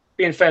they're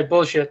being fed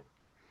bullshit.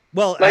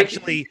 Well,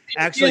 actually,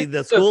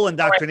 the school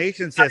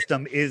indoctrination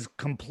system is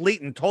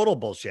complete and total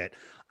bullshit.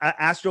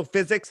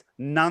 Astrophysics,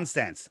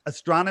 nonsense.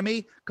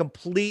 Astronomy,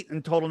 complete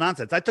and total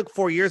nonsense. I took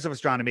 4 years of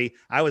astronomy.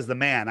 I was the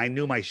man. I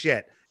knew my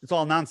shit. It's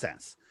all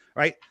nonsense,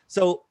 right?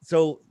 So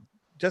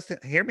just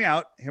hear me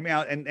out,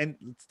 and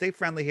stay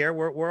friendly here.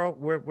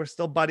 We're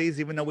still buddies,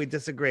 even though we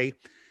disagree.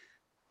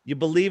 You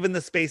believe in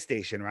the space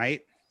station, right?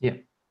 Yeah.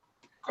 Of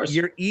course.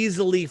 You're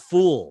easily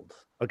fooled.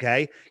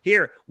 Okay.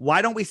 Here,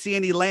 why don't we see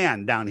any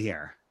land down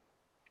here?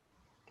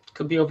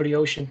 Could be over the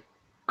ocean.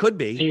 Could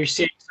be. And you're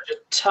seeing such a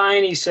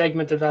tiny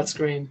segment of that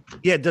screen.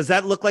 Yeah. Does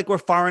that look like we're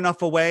far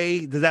enough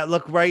away? Does that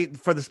look right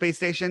for the space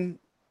station?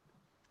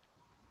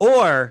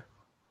 Or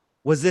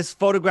was this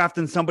photographed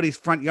in somebody's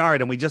front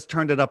yard and we just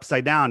turned it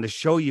upside down to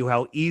show you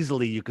how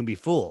easily you can be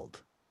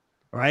fooled?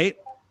 Right?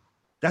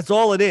 That's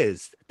all it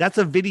is. That's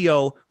a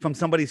video from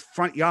somebody's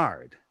front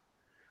yard,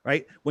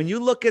 right? When you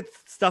look at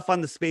stuff on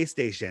the space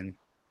station,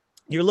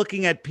 you're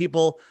looking at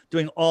people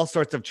doing all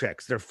sorts of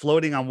tricks. They're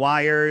floating on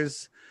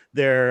wires.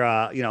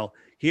 They're,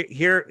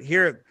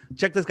 here,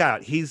 check this guy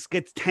out. He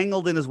gets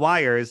tangled in his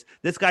wires.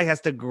 This guy has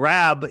to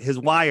grab his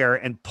wire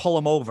and pull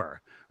him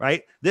over,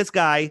 right? This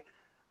guy,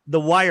 the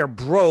wire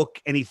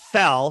broke and he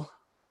fell,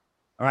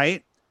 all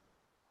right?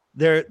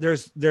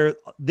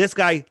 This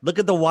guy, look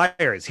at the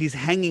wires. He's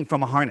hanging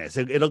from a harness.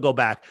 It'll go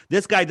back.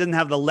 This guy didn't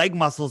have the leg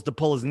muscles to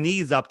pull his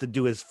knees up to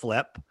do his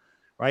flip,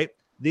 right?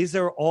 These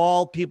are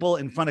all people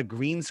in front of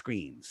green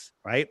screens,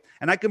 right?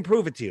 And I can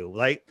prove it to you.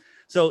 Like,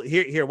 so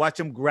here, watch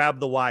him grab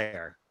the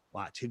wire.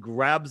 Watch, he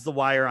grabs the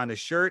wire on his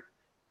shirt.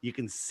 You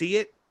can see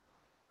it,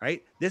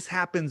 right? This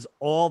happens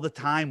all the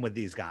time with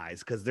these guys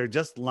because they're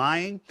just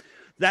lying.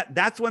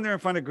 That's when they're in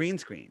front of green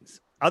screens.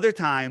 Other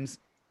times,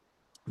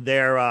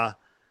 they're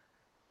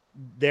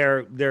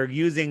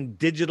using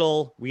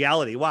digital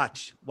reality.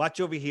 Watch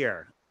over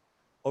here.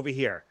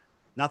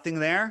 Nothing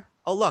there.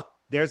 Oh, look,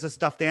 there's a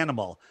stuffed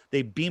animal.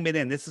 They beam it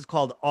in. This is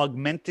called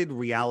augmented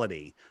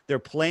reality. They're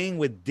playing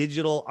with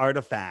digital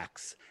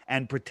artifacts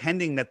and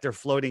pretending that they're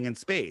floating in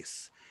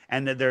space,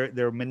 and that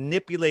they're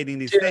manipulating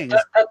these things.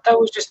 That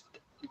was just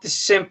the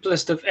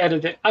simplest of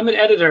editing. I'm an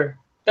editor.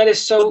 That is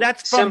so.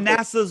 That's from simple.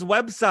 NASA's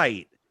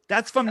website.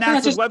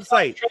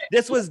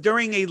 This was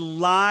during a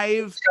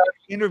live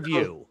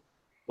interview.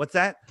 What's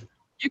that?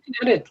 You can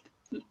edit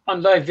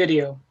on live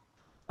video.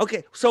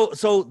 Okay, so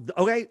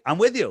okay, I'm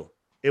with you.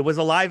 It was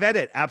a live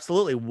edit.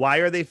 Absolutely. Why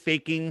are they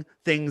faking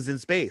things in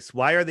space?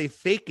 Why are they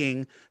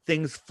faking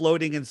things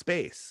floating in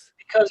space?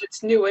 Because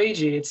it's new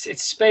agey.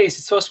 It's space.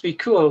 It's supposed to be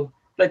cool.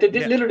 Like they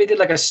Yeah. literally did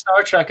like a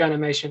Star Trek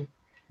animation.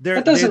 They're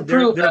That doesn't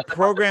prove they're that-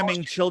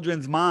 programming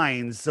children's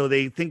minds so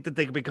they think that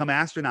they can become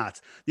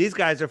astronauts. These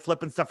guys are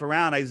flipping stuff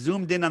around. I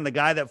zoomed in on the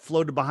guy that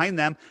floated behind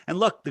them, and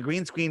look, the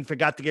green screen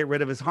forgot to get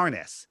rid of his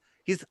harness.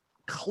 He's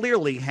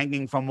clearly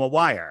hanging from a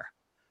wire,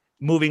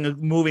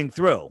 moving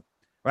through.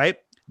 Right?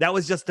 That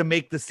was just to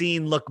make the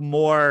scene look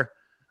more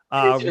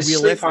It's a sleep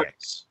realistic.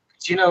 harness.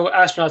 You know,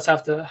 astronauts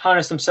have to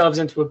harness themselves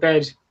into a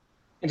bed,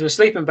 into a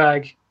sleeping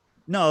bag.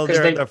 No, 'Cause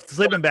their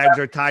sleeping bags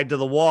are tied to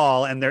the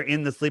wall and they're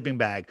in the sleeping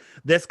bag.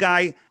 This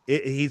guy,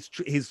 he's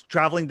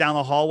traveling down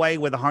the hallway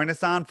with a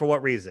harness on for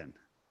what reason?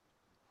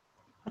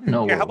 I don't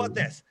know. Here, how about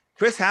this?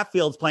 Chris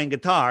Hatfield's playing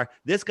guitar.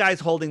 This guy's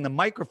holding the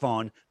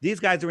microphone. These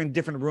guys are in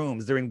different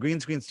rooms. They're in green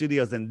screen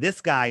studios, and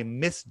this guy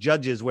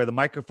misjudges where the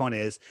microphone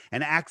is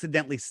and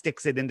accidentally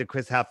sticks it into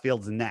Chris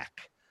Hatfield's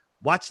neck.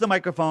 Watch the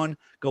microphone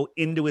go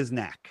into his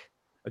neck.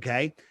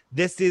 Okay,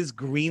 this is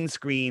green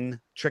screen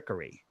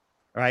trickery,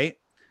 right?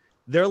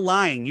 They're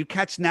lying. You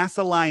catch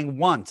NASA lying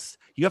once,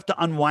 you have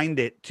to unwind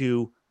it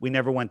to "we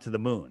never went to the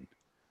moon,"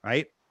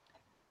 right?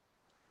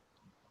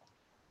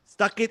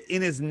 Stuck it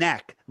in his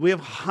neck. We have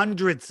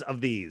hundreds of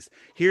these.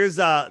 Here's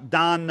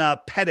Don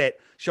Pettit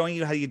showing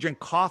you how you drink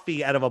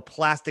coffee out of a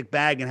plastic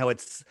bag and how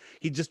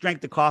he just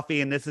drank the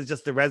coffee and this is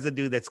just the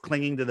residue that's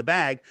clinging to the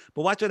bag.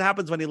 But watch what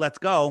happens when he lets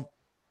go.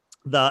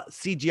 The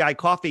CGI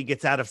coffee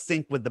gets out of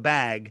sync with the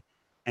bag,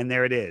 and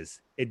there it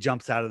is. It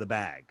jumps out of the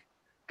bag.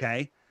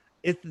 Okay.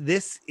 If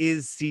this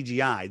is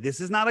CGI, this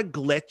is not a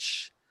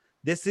glitch.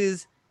 This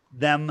is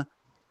them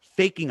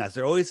faking us.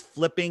 They're always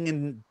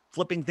flipping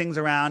things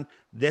around.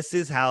 This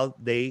is how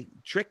they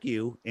trick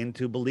you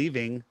into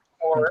believing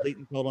Or complete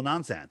and total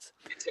nonsense.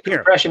 it's a Here.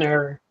 compression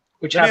error,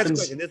 which Let me ask you a happens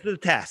question. This is a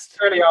test.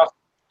 fairly often.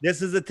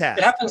 This is a test.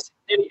 It happens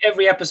in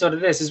every episode of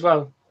this as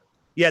well.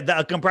 Yeah,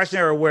 a compression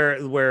error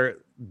where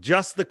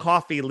just the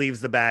coffee leaves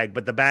the bag,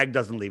 but the bag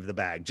doesn't leave the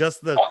bag.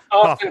 Just the coffee.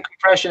 Often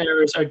compression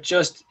errors are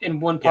just in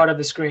one part of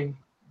the screen.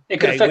 It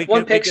could Okay, affect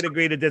one we pixel. could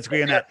agree to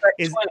disagree on It could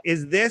that. affect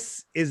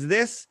 20. Is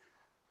this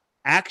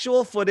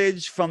actual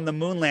footage from the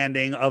moon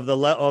landing of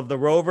the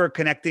rover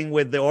connecting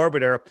with the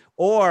orbiter,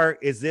 or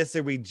is this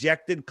a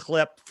rejected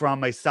clip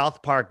from a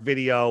South Park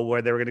video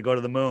where they were going to go to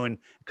the moon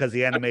because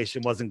the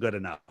animation wasn't good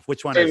enough?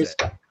 Which one is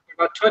it?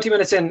 We're about 20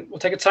 minutes in. We'll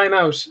take a time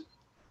out.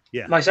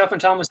 Yeah. Myself and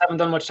Thomas haven't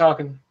done much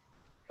talking.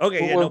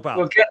 Okay, yeah, we'll, no problem.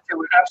 We'll get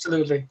to it,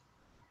 absolutely.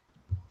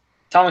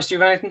 Thomas, do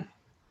you have anything?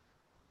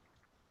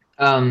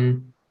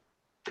 Can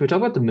we talk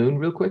about the moon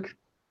real quick?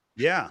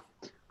 Yeah,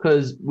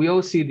 Because we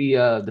all see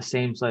the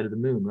same side of the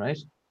moon, right?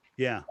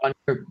 yeah. On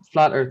your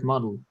flat Earth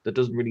model, that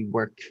doesn't really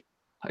work.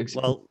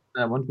 Well,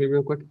 Want me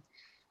real quick?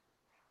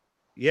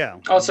 yeah.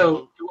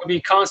 Also, it would be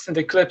constant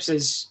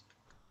eclipses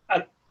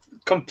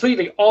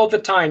completely all the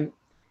time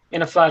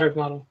in a flat Earth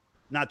model.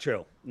 Not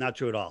true. Not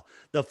true at all.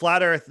 The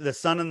flat Earth, the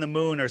sun and the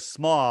moon are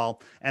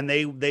small, and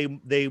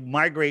they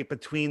migrate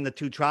between the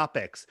two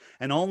tropics.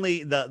 And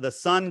only the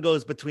sun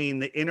goes between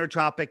the inner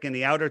tropic and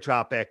the outer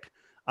tropic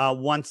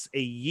once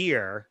a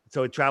year.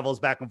 So it travels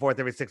back and forth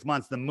every 6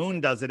 months. The moon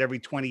does it every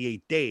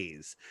 28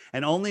 days.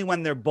 And only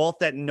when they're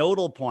both at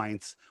nodal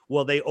points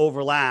will they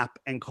overlap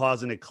and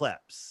cause an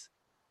eclipse.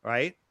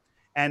 Right.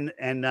 And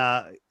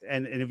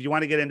if you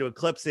want to get into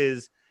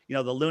eclipses, you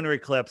know, the lunar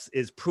eclipse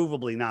is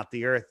provably not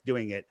the Earth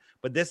doing it,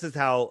 but this is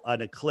how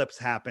an eclipse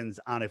happens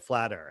on a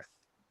flat Earth.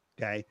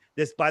 Okay.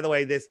 This, by the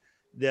way,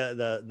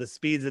 the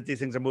speeds that these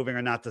things are moving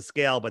are not to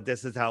scale, but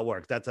this is how it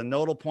works. That's a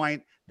nodal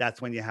point.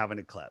 That's when you have an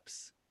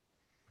eclipse.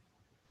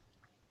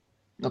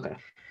 Okay.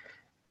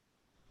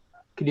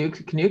 Can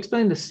you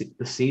explain the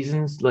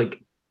seasons?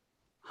 Like,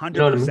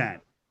 100%.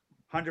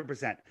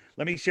 100%.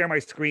 Let me share my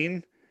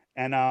screen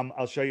and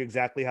I'll show you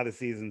exactly how the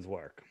seasons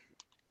work.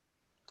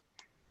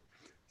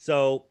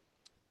 So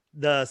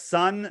the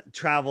sun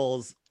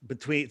travels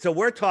between, so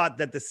we're taught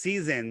that the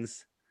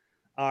seasons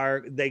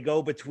they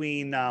go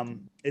between,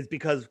 is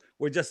because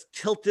we're just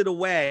tilted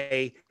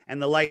away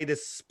and the light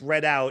is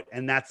spread out,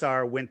 and that's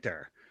our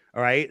winter.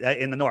 All right.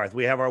 In the north,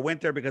 we have our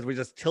winter because we're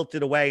just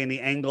tilted away in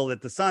the angle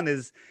that the sun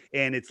is,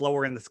 and it's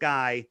lower in the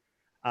sky.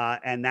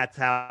 And that's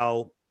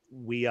how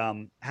we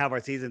have our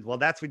seasons. Well,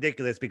 that's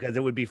ridiculous because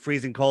it would be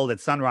freezing cold at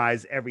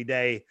sunrise every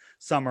day,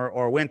 summer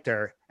or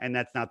winter. And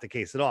that's not the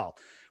case at all.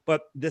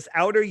 But this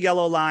outer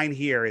yellow line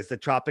here is the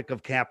Tropic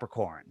of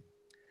Capricorn.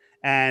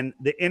 And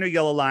the inner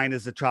yellow line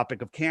is the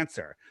Tropic of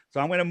Cancer. So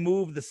I'm going to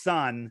move the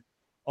sun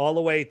all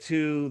the way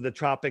to the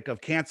Tropic of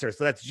Cancer.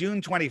 So that's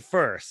June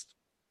 21st.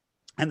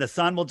 And the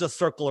sun will just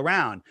circle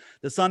around.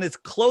 The sun is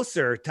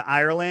closer to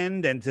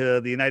Ireland and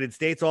to the United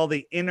States. All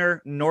the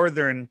inner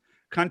northern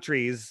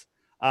countries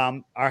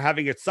are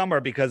having its summer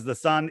because the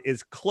sun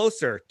is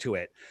closer to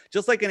it.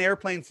 Just like an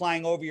airplane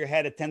flying over your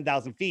head at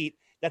 10,000 feet,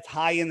 that's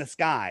high in the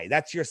sky.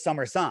 That's your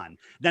summer sun.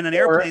 Then an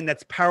airplane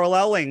that's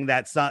paralleling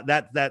that sun,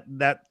 that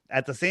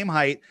at the same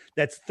height,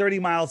 that's 30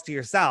 miles to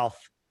your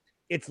south,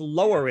 it's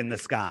lower in the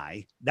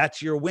sky.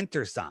 That's your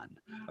winter sun.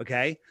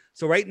 Okay.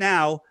 So right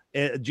now,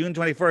 June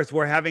 21st,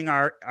 we're having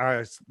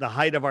the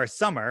height of our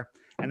summer.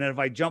 And then if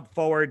I jump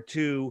forward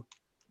to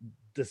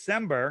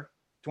December,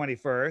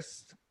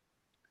 21st,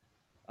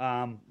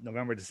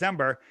 November,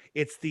 December,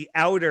 it's the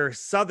outer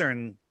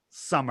southern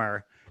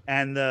summer,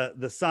 and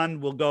the sun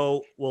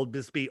will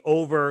just be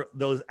over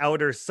those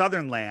outer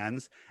southern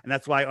lands, and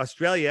that's why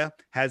Australia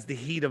has the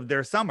heat of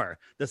their summer.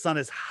 The sun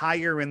is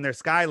higher in their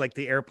sky, like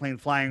the airplane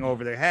flying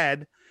over their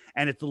head,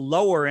 and it's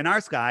lower in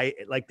our sky,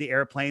 like the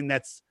airplane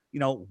that's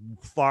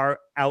far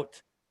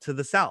out to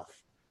the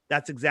south.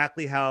 That's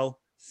exactly how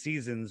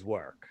seasons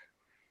work.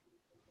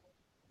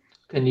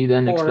 Can you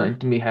then Or- explain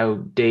to me how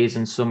days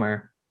in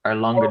summer are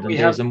longer Or than we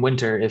days have- in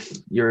winter if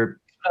you're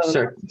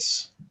certain?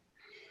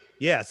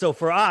 Yeah. So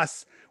for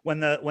us, when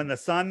the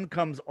sun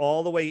comes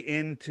all the way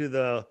into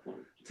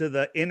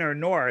the inner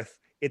north,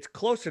 it's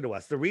closer to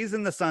us. The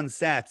reason the sun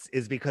sets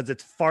is because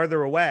it's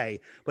farther away.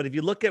 But if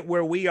you look at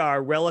where we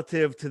are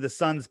relative to the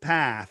sun's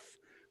path,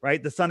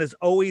 right, the sun is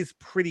always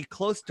pretty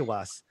close to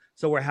us.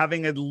 So we're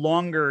having a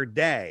longer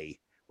day.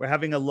 We're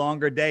having a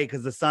longer day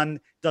because the sun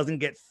doesn't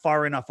get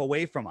far enough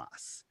away from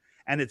us.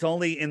 And it's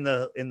only in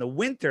the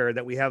winter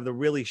that we have the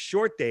really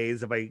short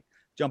days. If I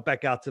jump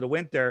back out to the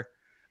winter,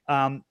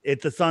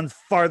 the sun's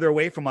farther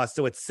away from us,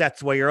 so it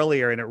sets way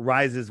earlier and it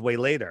rises way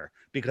later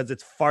because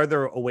it's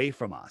farther away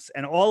from us.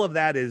 And all of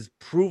that is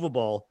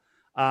provable.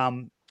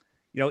 In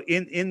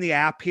the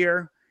app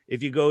here,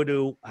 if you go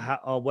to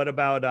what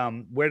about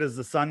where does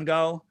the sun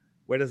go?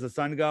 Where does the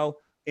sun go?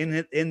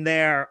 In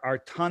there are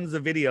tons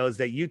of videos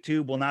that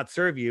YouTube will not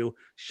serve you,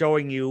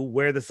 showing you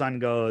where the sun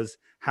goes,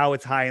 how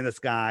it's high in the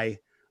sky,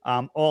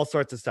 all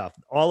sorts of stuff.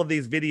 All of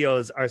these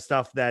videos are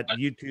stuff that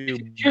YouTube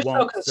If you're so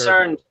won't serve.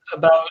 concerned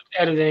about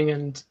editing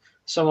and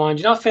so on,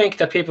 do you not think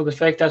that people could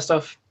fake that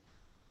stuff?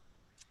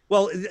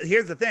 Well,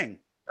 here's the thing: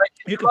 Like,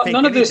 you can fake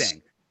none of this,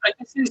 anything. like,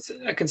 this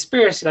is a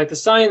conspiracy. Like, the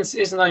science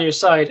isn't on your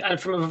side, and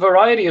from a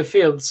variety of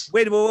fields.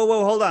 Wait,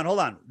 whoa, hold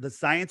on. The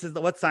science is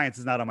what science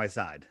is not on my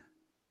side?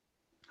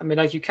 I mean,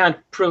 like, you can't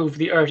prove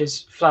the Earth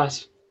is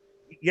flat,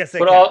 Yes, I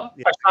but can. all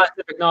Yeah. our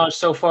scientific knowledge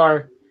so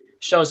far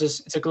shows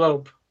us it's a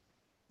globe.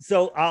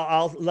 So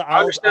I'll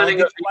understanding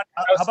give of you one,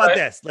 the how about outside-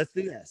 this? Let's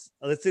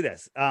do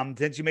this.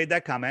 Since you made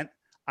that comment,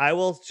 I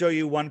will show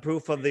you one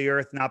proof of the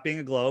Earth not being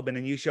a globe, and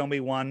then you show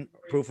me one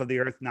proof of the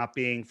Earth not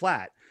being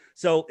flat.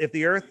 So if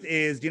the Earth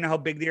is, do you know how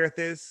big the Earth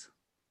is?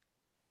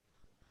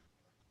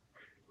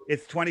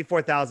 It's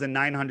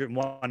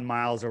 24,901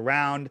 miles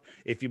around,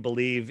 if you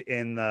believe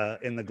in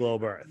the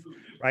globe Earth,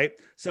 right?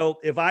 So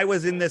if I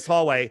was in this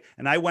hallway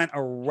and I went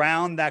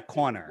around that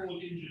corner,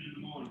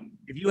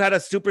 if you had a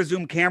super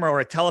zoom camera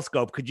or a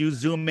telescope, could you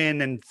zoom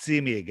in and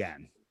see me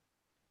again?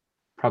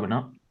 Probably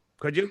not.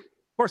 Could you?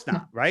 Of course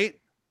not, right?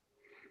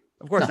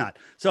 Of course No. not.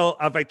 So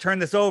if I turn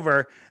this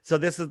over, so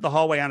this is the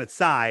hallway on its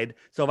side.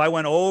 So if I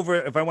went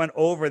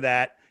over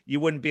that, you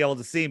wouldn't be able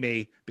to see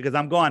me because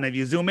I'm gone. If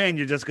you zoom in,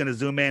 you're just going to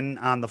zoom in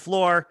on the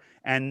floor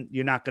and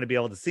you're not going to be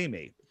able to see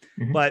me.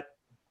 Mhm. But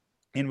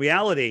in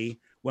reality,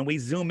 when we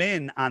zoom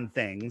in on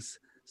things,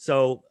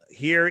 so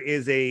here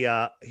is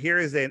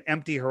an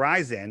empty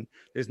horizon.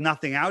 There's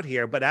nothing out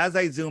here. But as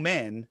I zoom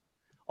in,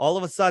 all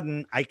of a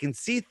sudden I can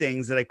see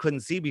things that I couldn't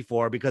see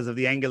before because of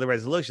the angular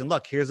resolution.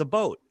 Look, here's a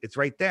boat. It's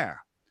right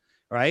there.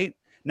 Right?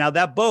 Now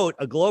that boat,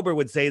 a glober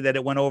would say that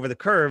it went over the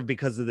curve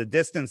because of the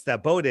distance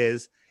that boat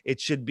is, it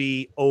should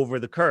be over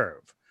the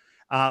curve,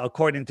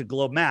 according to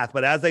globe math.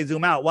 But as I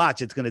zoom out,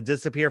 watch, it's going to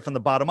disappear from the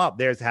bottom up.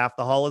 There's half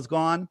the hull is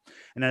gone,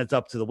 and then it's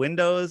up to the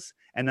windows,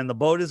 and then the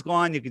boat is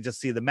gone. You can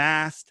just see the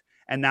mast,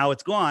 and now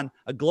it's gone.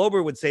 A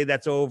glober would say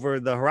that's over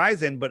the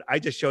horizon, but I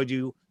just showed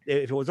you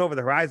if it was over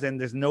the horizon,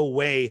 there's no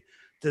way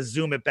to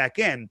zoom it back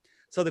in.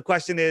 So the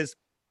question is,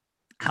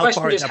 how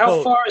far is that boat?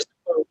 How far is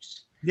the boat?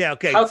 Yeah,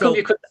 okay. How so come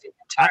you couldn't see the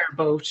entire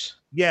boat?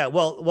 yeah,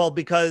 well,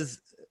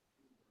 because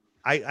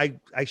I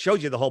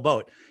showed you the whole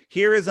boat.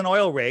 Here is an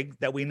oil rig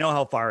that we know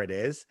how far it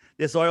is.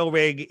 This oil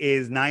rig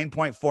is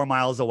 9.4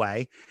 miles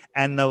away,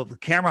 and the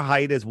camera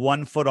height is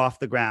 1 foot off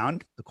the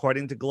ground.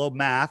 According to globe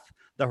math,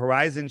 the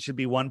horizon should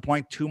be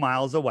 1.2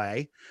 miles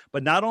away.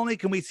 But not only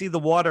can we see the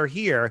water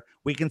here,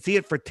 we can see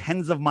it for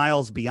tens of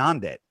miles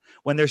beyond it.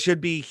 When there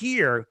should be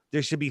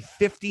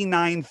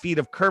 59 feet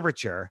of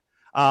curvature,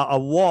 a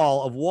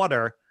wall of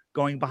water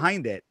going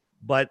behind it.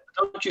 But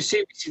Don't you see?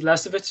 We see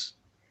less of it.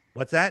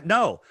 what's that?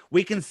 No,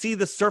 we can see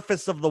the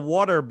surface of the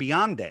water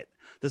beyond it.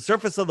 The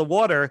surface of the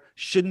water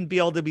shouldn't be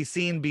able to be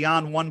seen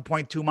beyond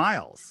 1.2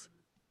 miles.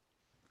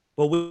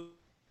 But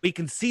we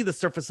can see the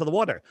surface of the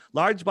water.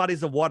 Large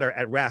bodies of water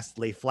at rest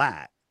lay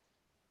flat.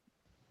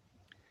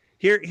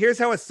 Here's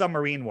how a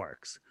submarine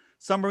works.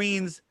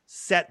 Submarines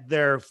set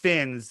their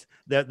fins,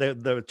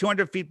 the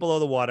 200 feet below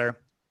the water.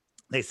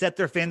 They set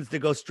their fins to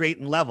go straight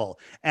and level,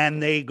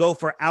 and they go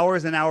for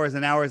hours and hours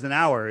and hours and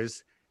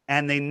hours,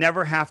 and they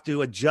never have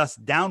to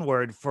adjust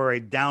downward for a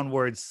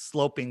downward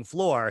sloping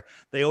floor.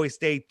 They always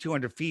stay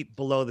 200 feet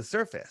below the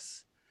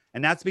surface.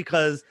 And that's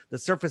because the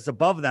surface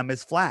above them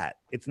is flat.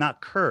 It's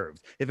not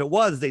curved. If it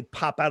was, they'd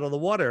pop out of the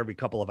water every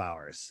couple of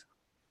hours.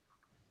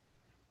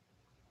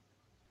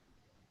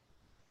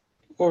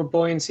 Or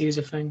buoyancy is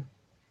a thing.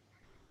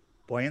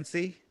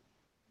 Buoyancy?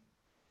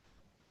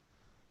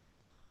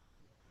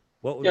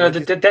 What You know,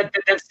 would the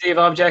density of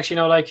objects. You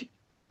know, like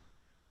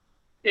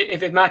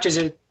if it matches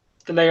it,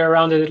 the layer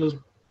around it, it'll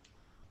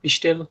be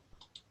still.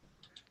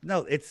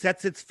 No, it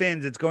sets its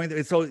fins. It's going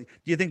to, so do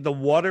you think the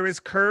water is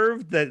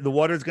curved, that the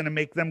water is going to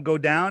make them go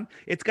down?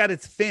 It's got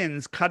its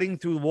fins cutting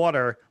through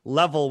water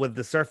level with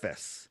the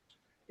surface.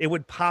 It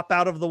would pop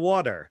out of the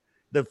water.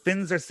 The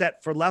fins are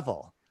set for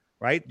level,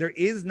 right? There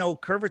is no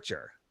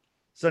curvature.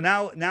 So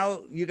now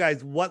you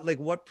guys,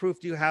 what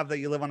proof do you have that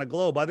you live on a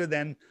globe other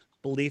than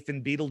belief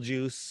in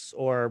Beetlejuice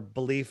or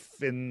belief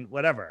in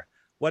whatever?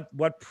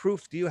 What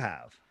proof do you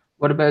have?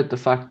 What about the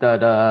fact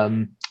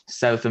that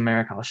South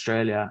America,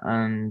 Australia,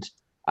 and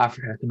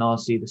Africa can all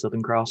see the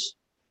Southern Cross?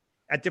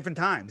 At different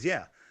times,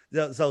 yeah.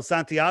 So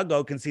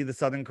Santiago can see the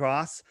Southern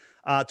Cross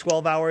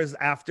 12 hours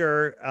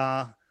after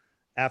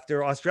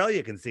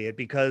Australia can see it,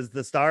 because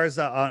the stars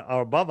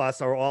are above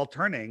us are all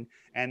turning,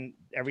 and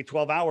every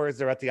 12 hours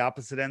they're at the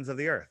opposite ends of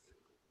the earth.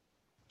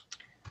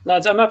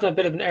 Lads, I'm having a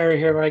bit of an error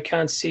here where I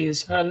can't see.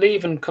 I'll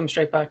leave and come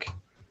straight back.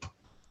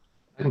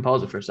 I can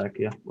pause it for a sec.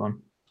 Yeah, go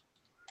on.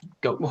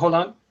 Go. Well, hold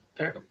on.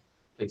 There.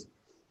 Please.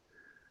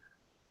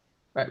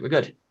 Right, we're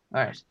good.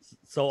 All right.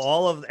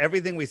 So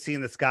everything we see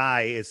in the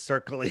sky is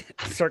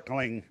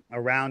circling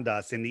around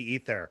us in the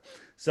ether.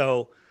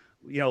 So,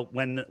 you know,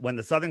 when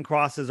the Southern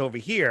Cross is over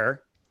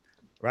here,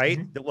 right?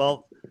 Mm-hmm.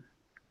 Well,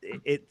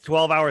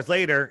 12 hours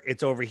later,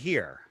 it's over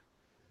here.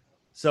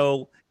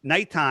 So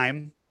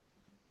nighttime,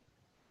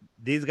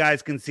 these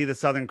guys can see the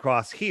Southern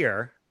Cross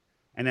here,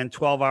 and then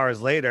 12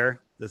 hours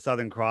later, the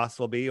Southern Cross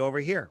will be over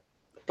here.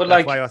 But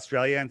that's why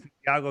Australia and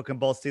Santiago can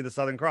both see the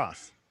Southern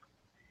Cross.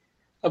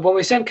 When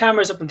we send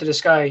cameras up into the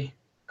sky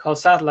called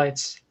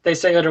satellites, they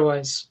say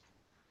otherwise.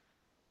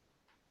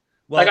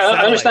 Well, like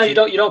I understand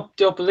you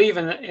don't believe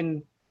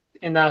in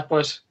that,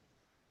 but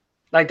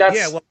like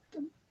that's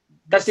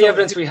the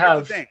evidence we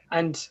have.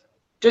 And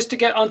just to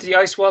get onto the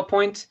ice wall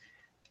point,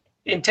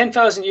 in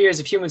 10,000 years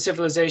of human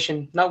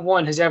civilization, not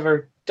one has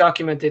ever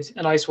documented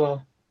an ice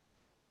wall.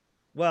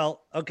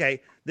 Well,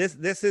 okay.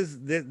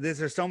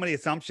 This are so many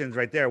assumptions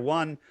right there.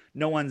 One,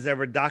 no one's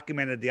ever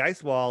documented the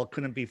ice wall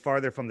couldn't be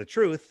farther from the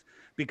truth,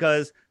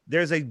 because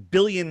there's a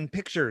billion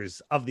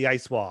pictures of the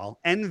ice wall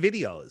and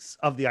videos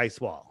of the ice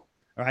wall,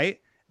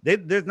 right?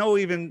 There's no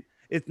even,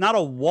 it's not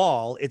a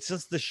wall. It's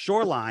just the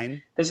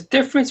shoreline. There's a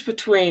difference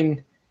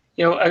between,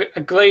 you know,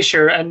 a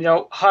glacier and, you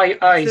know, high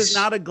ice. This is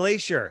not a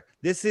glacier.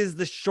 This is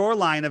the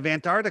shoreline of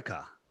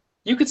Antarctica.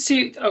 You could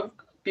see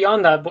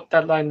beyond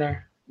that line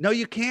there. No,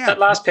 you can't. That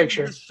last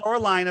picture. The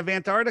shoreline of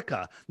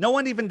Antarctica. No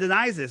one even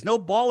denies this. No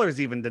ballers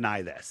even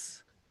deny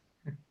this.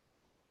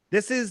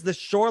 This is the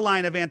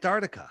shoreline of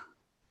Antarctica.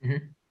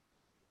 Mm-hmm.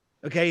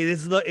 Okay,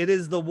 it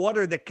is the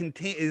water that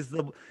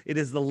it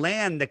is the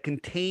land that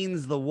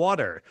contains the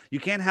water.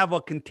 You can't have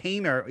a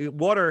container.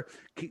 Water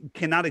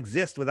cannot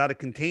exist without a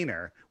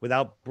container,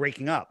 without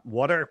breaking up.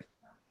 Water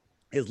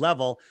is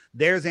level.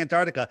 There's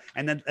Antarctica,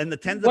 and then the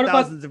tens of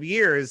thousands of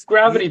years.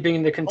 Gravity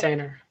being the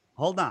container.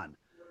 Hold on.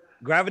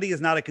 Gravity is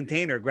not a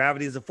container.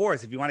 Gravity is a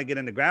force. If you want to get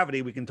into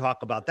gravity, we can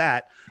talk about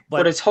that.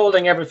 But it's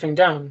holding everything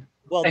down.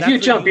 Well, if you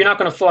jump, you're not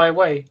going to fly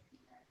away.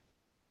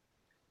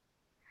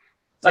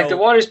 Like the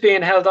water's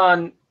being held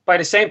on by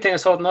the same thing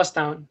as holding us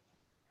down.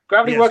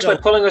 Gravity works by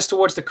pulling us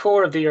towards the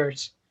core of the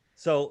earth.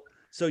 So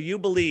you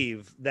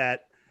believe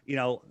that, you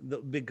know,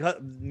 because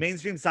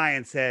mainstream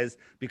science says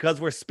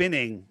because we're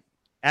spinning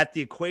at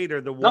the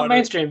equator, the water. Not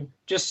mainstream,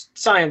 just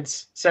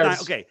science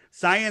says. Okay,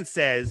 science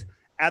says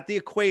at the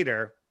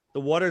equator, the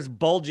water's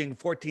bulging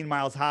 14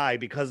 miles high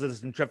because of the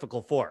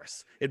centrifugal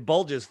force. It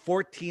bulges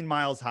 14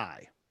 miles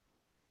high.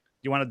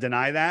 You want to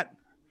deny that?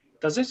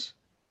 Does it?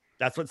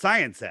 That's what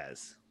science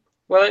says.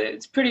 Well,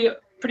 it's pretty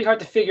hard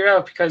to figure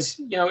out because,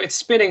 you know, it's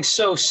spinning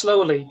so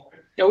slowly.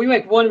 You know, we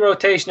make one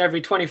rotation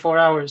every 24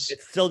 hours.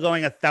 It's still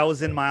going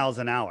 1,000 miles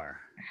an hour.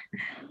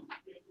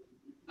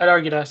 I'd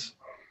argue that.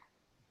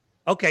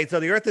 Okay, so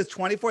the Earth is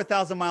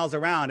 24,000 miles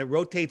around. It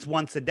rotates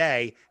once a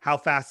day. How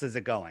fast is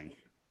it going?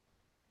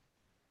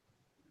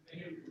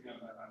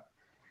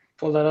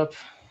 Pull that up.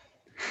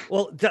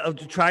 Well,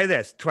 try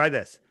this.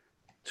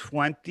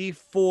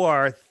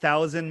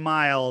 24,000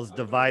 miles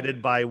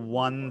divided by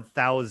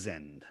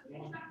 1,000.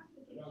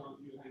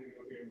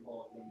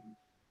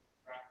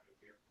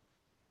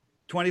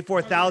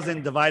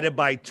 24,000 divided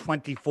by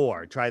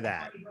 24. Try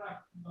that.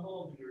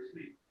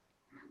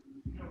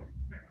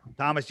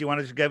 Thomas, you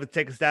want to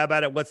take a stab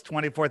at it? What's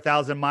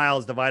 24,000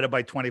 miles divided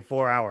by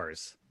 24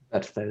 hours?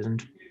 That's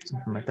 1,000,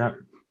 something like that.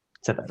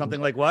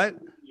 Something like what?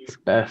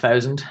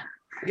 1,000.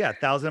 Yeah,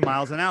 1,000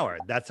 miles an hour.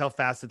 That's how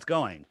fast it's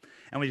going.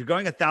 And when you're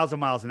going 1,000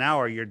 miles an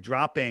hour, you're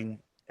dropping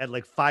at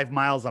like 5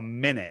 miles a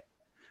minute.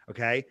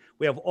 Okay.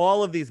 We have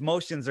all of these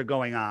motions are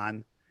going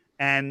on.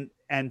 And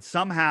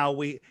somehow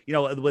we, you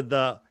know, with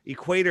the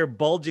equator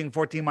bulging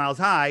 14 miles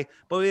high,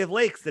 but we have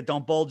lakes that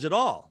don't bulge at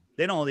all.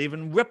 They don't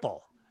even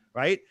ripple,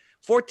 right?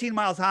 14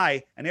 miles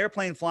high, an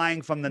airplane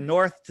flying from the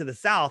north to the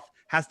south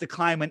has to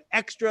climb an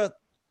extra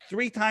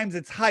 3 times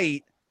its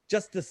height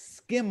just to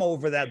skim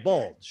over that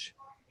bulge.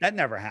 That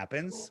never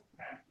happens.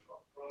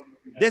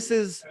 This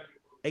is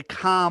a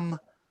calm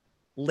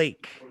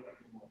lake.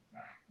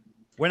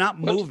 We're not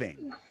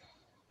moving,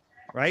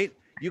 right?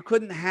 You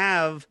couldn't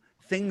have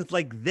things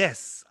like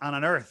this on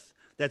an Earth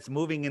that's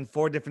moving in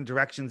 4 different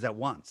directions at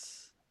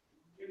once.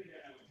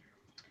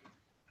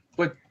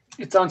 But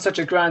it's on such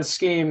a grand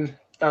scheme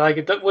that like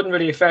it wouldn't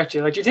really affect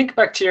you. Like, do you think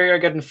bacteria are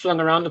getting flung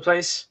around the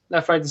place,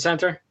 left, right, and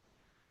center?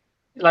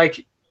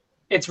 Like,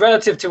 it's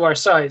relative to our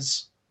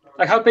size.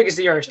 Like, how big is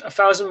the Earth?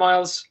 1,000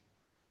 miles,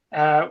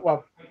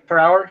 per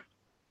hour?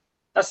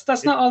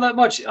 That's not all that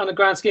much on a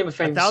grand scheme of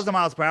things. 1,000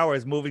 miles per hour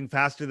is moving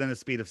faster than the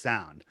speed of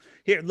sound.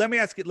 Here, let me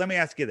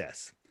ask you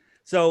this.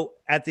 So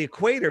at the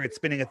equator, it's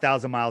spinning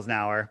 1,000 miles an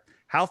hour.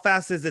 How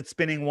fast is it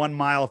spinning 1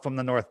 mile from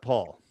the North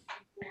Pole?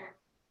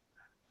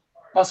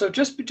 Also,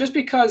 just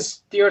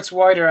because the Earth's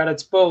wider at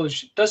its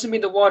bulge doesn't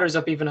mean the water's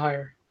up even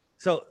higher.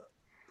 So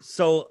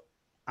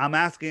I'm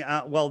asking.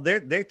 Well,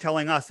 they're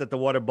telling us that the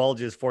water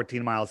bulge is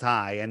 14 miles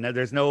high, and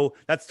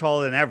that's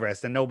taller than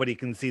Everest, and nobody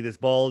can see this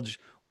bulge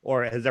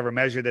or has ever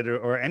measured it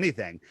or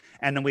anything.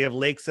 And then we have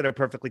lakes that are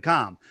perfectly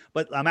calm.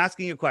 But I'm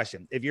asking you a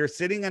question. If you're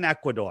sitting in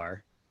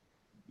Ecuador,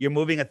 you're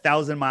moving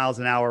 1,000 miles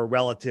an hour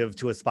relative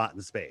to a spot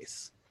in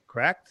space,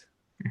 correct?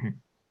 Mm-hmm.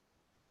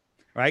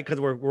 Right? Because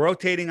we're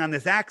rotating on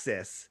this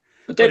axis.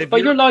 But by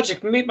your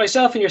logic,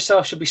 myself and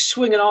yourself should be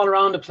swinging all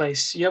around the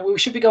place. Yeah, we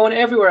should be going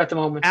everywhere at the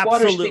moment.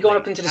 Absolutely. Water should be going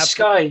up into the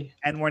sky.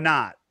 And we're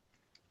not.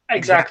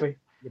 Exactly.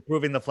 You're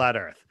proving the flat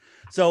Earth.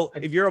 So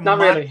if you're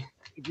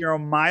if you're a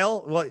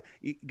mile, well,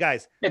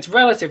 guys, it's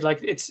relative.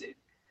 Like it's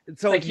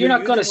so like you're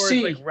not going to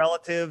see like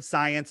relative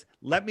science.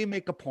 Let me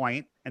make a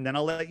point, and then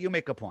I'll let you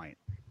make a point.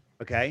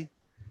 Okay,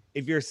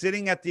 if you're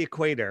sitting at the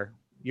equator,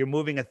 you're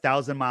moving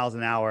 1,000 miles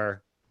an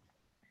hour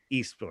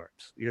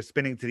eastwards. You're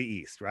spinning to the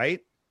east, right?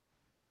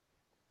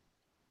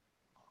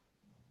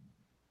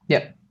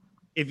 Yeah.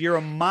 If you're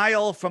a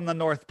mile from the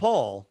North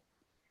Pole,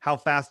 how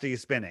fast are you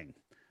spinning?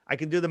 I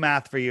can do the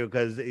math for you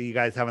because you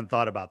guys haven't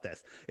thought about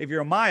this. If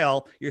you're a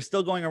mile, you're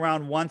still going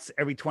around once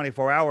every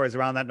 24 hours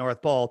around that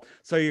North Pole.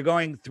 So you're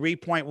going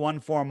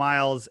 3.14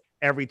 miles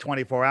every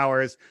 24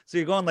 hours. So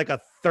you're going like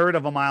a third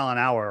of a mile an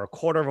hour or a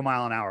quarter of a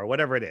mile an hour,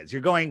 whatever it is.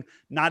 You're going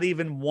not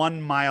even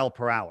 1 mile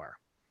per hour.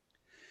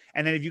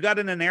 And then if you got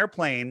in an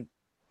airplane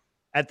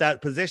at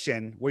that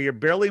position where you're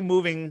barely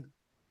moving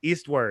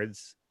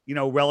eastwards,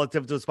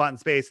 relative to a spot in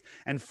space,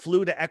 and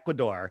flew to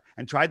Ecuador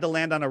and tried to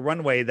land on a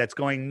runway that's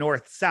going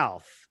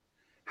north-south,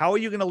 how are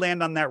you going to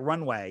land on that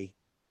runway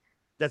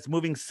that's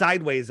moving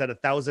sideways at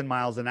 1,000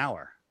 miles an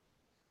hour?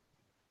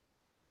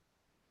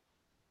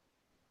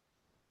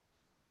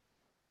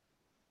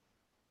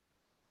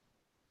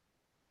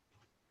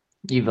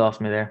 You've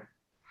lost me there.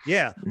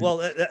 Yeah,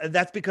 well,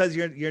 that's because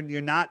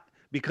you're not,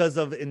 because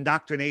of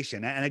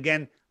indoctrination. And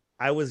again,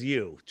 I was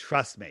you.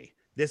 Trust me,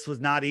 this was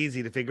not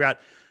easy to figure out.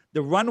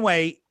 The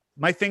runway,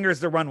 my finger is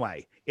the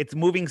runway. It's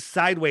moving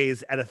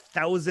sideways at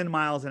 1,000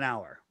 miles an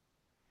hour.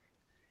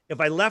 If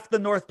I left the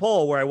North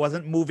Pole where I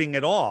wasn't moving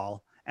at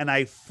all and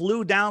I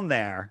flew down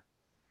there,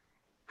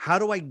 how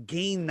do I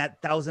gain that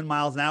 1,000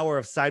 miles an hour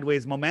of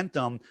sideways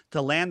momentum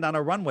to land on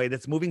a runway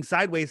that's moving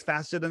sideways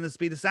faster than the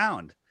speed of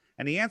sound?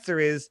 And the answer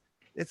is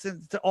it's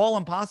all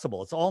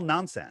impossible. It's all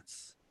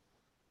nonsense.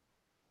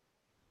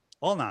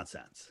 All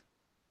nonsense.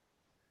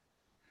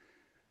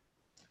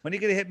 When are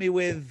you going to hit me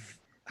with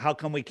how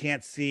come we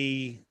can't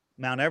see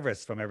Mount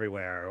Everest from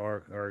everywhere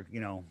or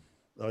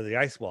the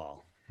ice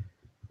wall?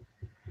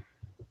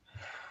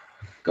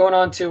 Going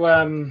on to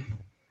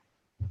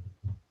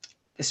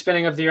the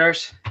spinning of the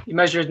Earth, you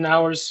measure it in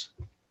hours.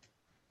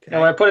 Okay.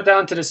 Now, when I put it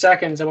down to the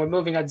seconds, and we're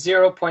moving at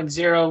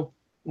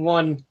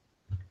 0.01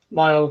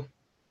 mile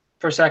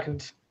per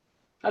second.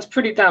 That's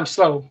pretty damn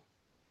slow.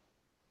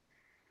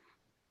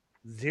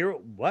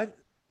 What?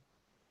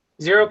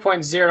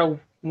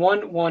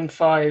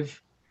 0.0115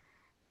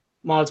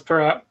 miles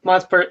per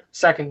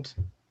second.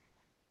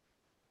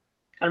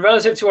 And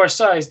relative to our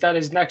size, that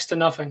is next to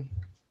nothing.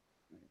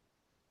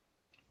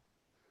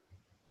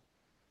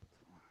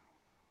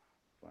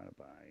 Divided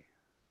by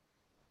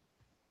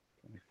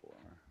 24.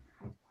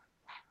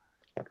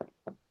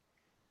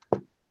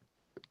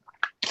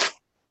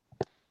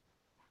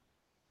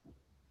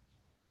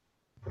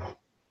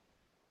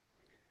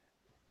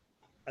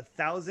 A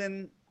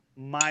 1,000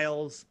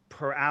 miles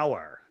per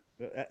hour.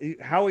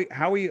 How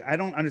are you? I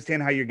don't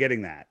understand how you're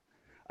getting that.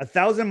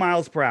 1,000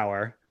 miles per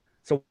hour.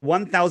 So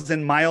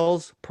 1,000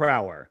 miles per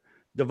hour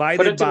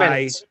divided by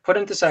minutes. Put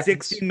into seconds.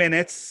 60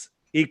 minutes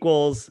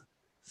equals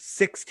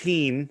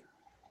 16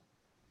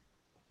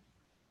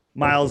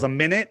 miles a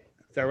minute.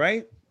 Is that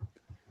right?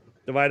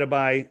 Divided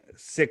by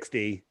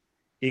 60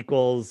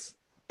 equals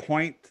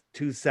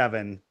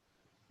 0.27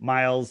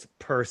 miles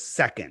per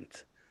second.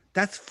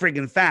 That's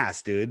friggin'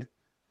 fast, dude.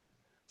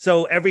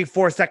 So every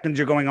 4 seconds,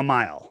 you're going a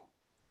mile.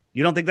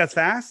 You don't think that's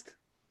fast?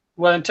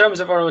 Well, in terms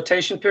of our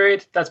rotation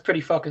period, that's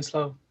pretty fucking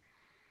slow.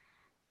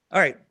 All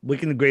right. We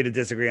can agree to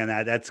disagree on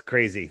that. That's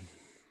crazy.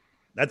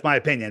 That's my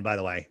opinion, by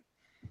the way.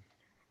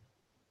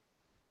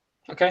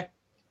 Okay.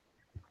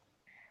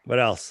 What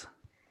else?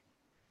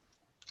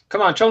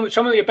 Come on. Show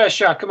me your best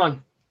shot. Come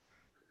on.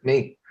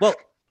 Me. Well,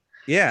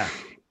 yeah.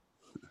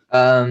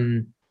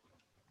 Why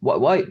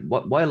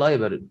lie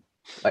about it?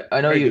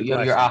 I know Very you, good you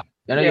have your question. app.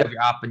 I know you Yeah. have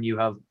your app and you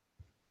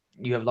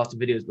have lots of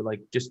videos, but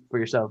like just for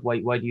yourself, why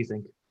do you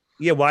think?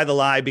 Yeah, why the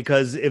lie?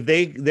 Because if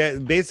they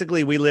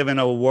basically we live in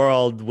a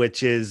world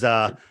which is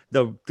the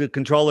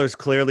controllers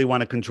clearly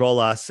want to control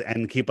us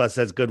and keep us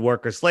as good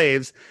worker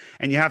slaves,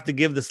 and you have to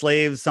give the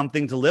slaves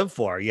something to live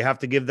for. You have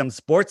to give them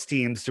sports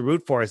teams to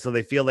root for so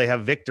they feel they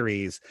have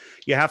victories.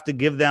 You have to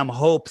give them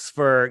hopes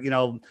for,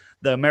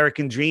 the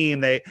American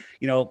dream. They,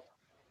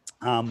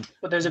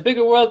 But there's a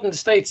bigger world in the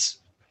States.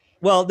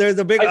 well, there's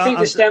a big I think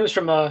this stems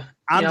from I'm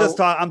a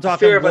fear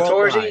talking of worldwide.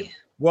 authority,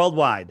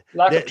 Worldwide.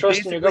 lack of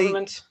trust in your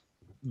government.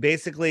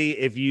 Basically,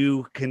 if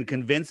you can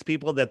convince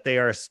people that they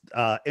are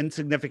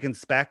insignificant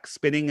specks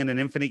spinning in an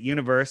infinite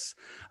universe,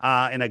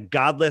 in a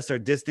godless or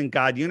distant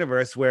God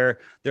universe where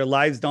their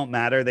lives don't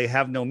matter, they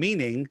have no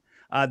meaning,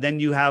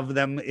 then you have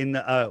them in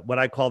what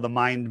I call the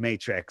mind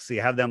matrix. You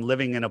have them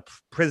living in a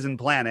prison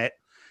planet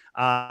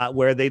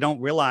where they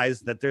don't realize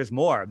that there's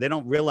more. They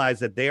don't realize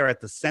that they are at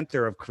the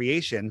center of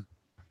creation,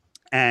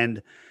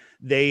 and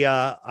they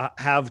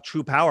have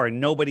true power.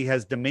 Nobody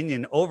has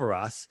dominion over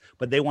us,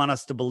 but they want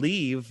us to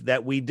believe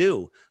that we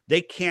do. They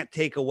can't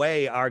take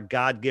away our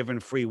God-given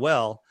free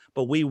will,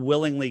 but we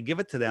willingly give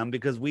it to them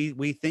because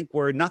we think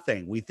we're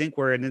nothing. We think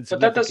we're an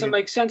insignificant. But that doesn't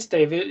make sense,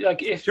 Dave.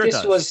 Like if Sure it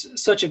this does.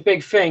 was such a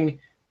big thing,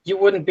 you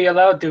wouldn't be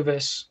allowed to do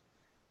this.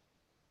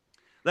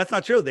 That's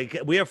not true.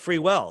 We have free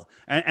will,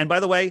 and by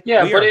the way,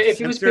 Yeah, we but are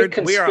if it was big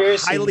censored. We are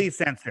conspiracy- highly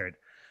censored.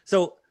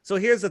 So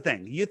here's the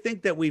thing. You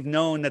think that we've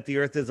known that the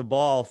earth is a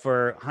ball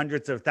for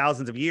hundreds of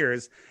thousands of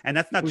years, and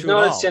that's not We've true at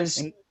known it all. since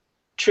And-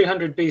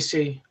 300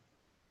 BC,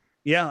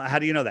 yeah, how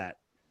do you know that?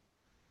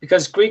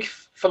 because Greek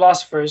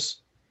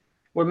philosophers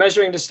were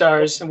measuring the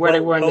stars and where they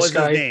were in What the was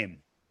sky. his name?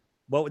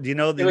 What do you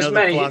know? Do It you was know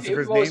many. the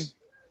philosopher's name?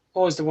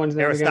 What was the one's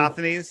name again?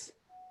 Aristophanes.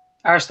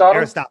 Aristotle.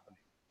 Aristophanes.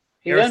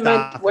 He then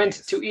Aristophanes.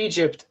 went to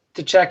Egypt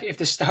to check if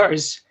the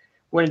stars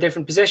were in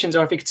different positions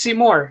or if he could see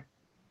more,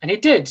 and he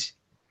did,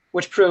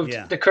 which proved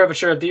Yeah. the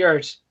curvature of the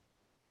Earth.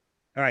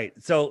 All right.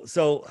 So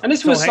And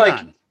this so was hang like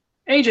on.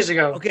 ages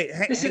ago. Okay.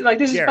 This is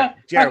Jared,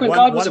 back when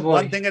God was a boy.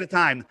 One thing at a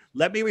time.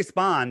 Let me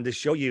respond to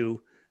show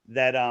you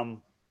that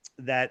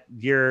that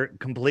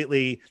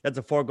that's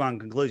a foregone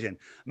conclusion.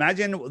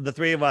 Imagine the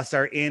three of us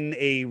are in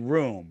a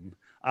room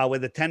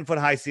with a 10-foot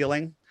high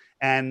ceiling,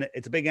 and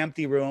it's a big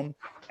empty room,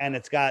 and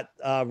it's got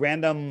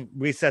random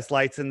recessed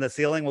lights in the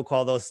ceiling. We'll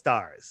call those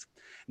stars.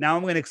 Now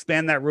I'm going to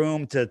expand that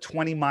room to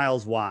 20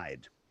 miles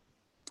wide.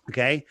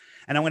 Okay.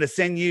 And I'm going to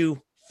send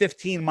you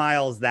 15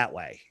 miles that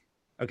way.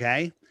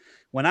 Okay.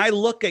 When I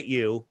look at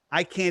you,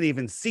 I can't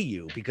even see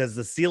you because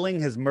the ceiling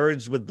has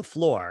merged with the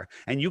floor,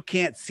 and you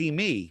can't see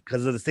me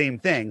because of the same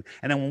thing.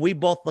 And then when we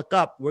both look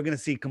up, we're going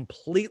to see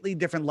completely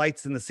different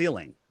lights in the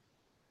ceiling.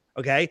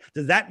 Okay.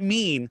 Does that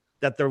mean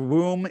that the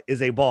room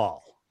is a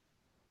ball?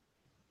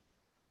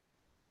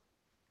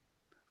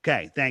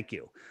 Okay. Thank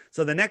you.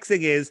 So the next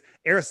thing is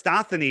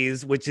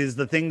Aristophanes, which is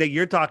the thing that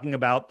you're talking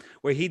about,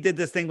 where he did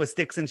this thing with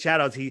sticks and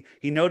shadows. He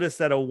noticed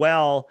that a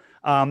well,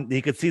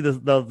 he could see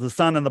the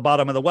sun in the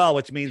bottom of the well,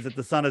 which means that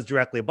the sun is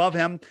directly above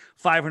him.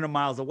 500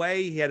 miles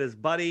away, he had his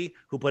buddy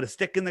who put a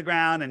stick in the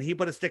ground, and he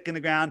put a stick in the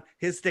ground.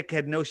 His stick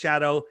had no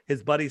shadow.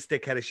 His buddy's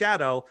stick had a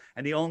shadow.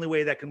 And the only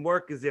way that can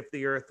work is if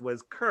the earth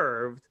was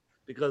curved,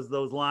 because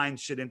those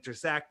lines should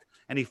intersect.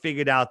 And he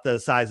figured out the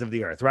size of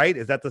the earth, right?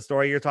 Is that the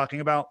story you're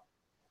talking about?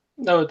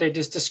 No, they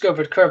just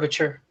discovered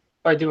curvature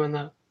by doing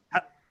that.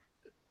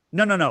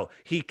 No.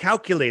 He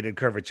calculated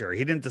curvature.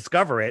 He didn't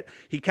discover it.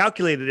 He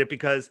calculated it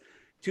because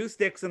two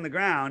sticks in the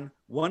ground,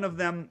 one of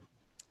them,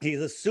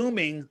 he's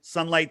assuming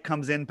sunlight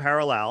comes in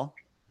parallel.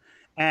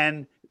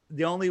 And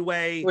the only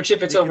way... Which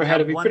if it's you can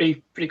overhead, have it'd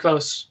be pretty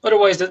close.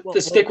 Otherwise,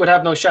 the stick would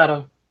have no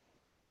shadow.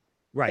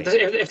 Right.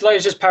 If light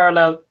is just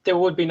parallel, there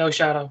would be no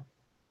shadow.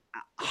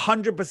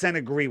 100%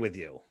 agree with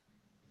you.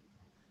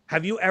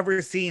 Have you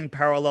ever seen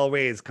parallel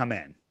rays come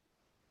in?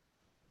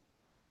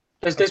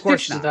 There's course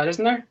pictures not. of that,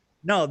 isn't there?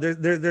 No,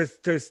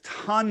 there's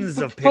tons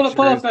of Pull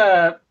pictures.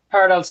 up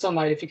parallel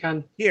sunlight if you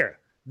can. Here,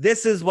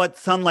 this is what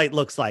sunlight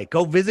looks like.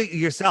 Go visit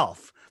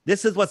yourself.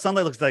 This is what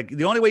sunlight looks like.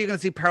 The only way you're going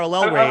to see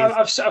parallel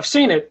rays. I've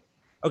seen it.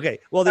 Okay,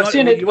 well, I've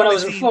seen it when I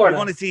was in Florida.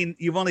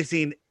 You've only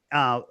seen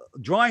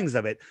drawings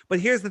of it. But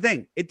here's the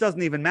thing: it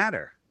doesn't even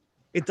matter.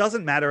 It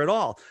doesn't matter at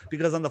all,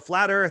 because on the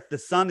flat Earth, the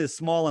sun is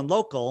small and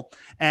local,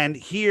 and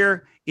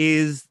here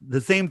is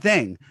the same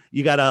thing.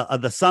 You got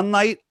the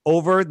sunlight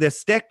over this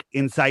stick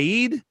in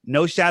Said,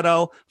 no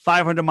shadow.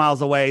 500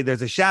 miles away,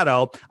 there's a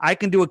shadow. I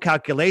can do a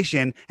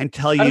calculation and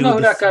tell you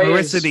the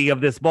sphericity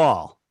of this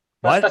ball.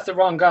 What? That's the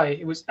wrong guy.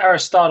 It was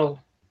Aristotle.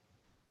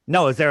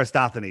 No, it's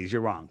Aristophanes.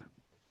 You're wrong.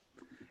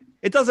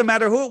 It doesn't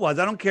matter who it was.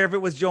 I don't care if it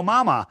was Joe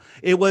Mama.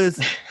 It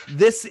was.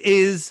 This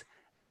is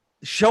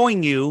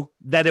showing you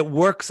that it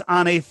works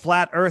on a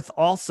flat Earth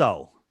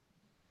also.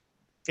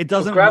 It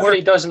doesn't Gravity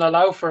work. doesn't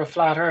allow for a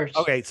flat Earth.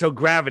 Okay, so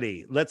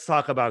gravity. Let's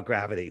talk about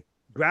gravity.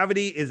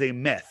 Gravity is a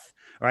myth,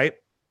 right?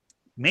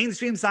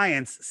 Mainstream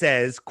science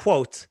says,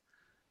 quote,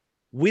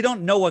 we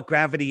don't know what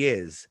gravity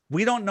is.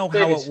 We don't know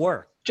how it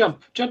works.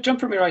 Jump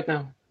for me right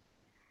now.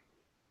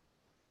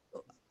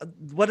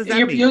 What does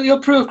that mean? You'll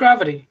prove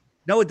gravity.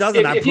 No, it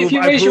doesn't. If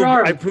you raise your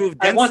arm, I prove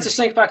I want to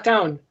density. sink back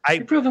down.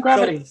 You're proving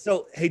gravity.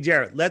 So hey,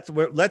 Jared,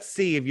 let's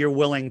see if you're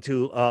willing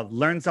to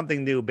learn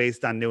something new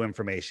based on new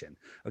information.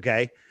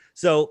 Okay,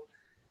 so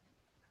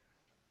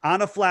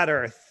on a flat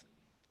Earth.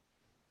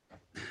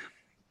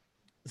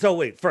 So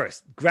wait,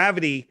 first,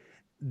 gravity.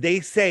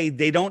 They say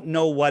they don't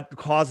know what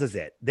causes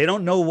it. They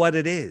don't know what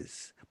it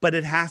is, but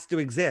it has to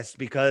exist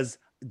because,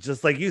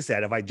 just like you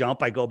said, if I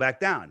jump, I go back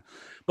down.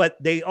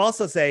 But they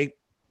also say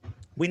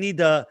we need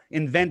to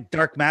invent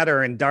dark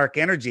matter and dark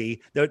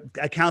energy that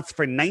accounts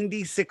for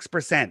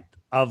 96%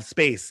 of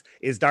space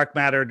is dark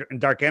matter and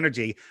dark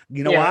energy.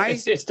 You know why?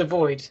 It's the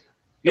void.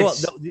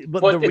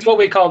 It's what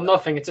we call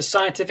nothing. It's a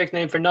scientific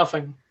name for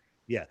nothing.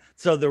 Yeah.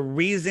 So the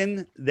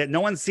reason that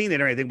no one's seen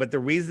it or anything, but the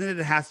reason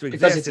it has to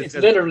exist because it's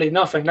literally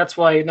nothing. That's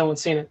why no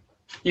one's seen it.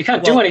 You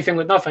can't do anything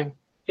with nothing.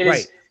 It right.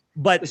 is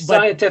but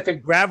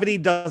scientific. Gravity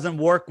doesn't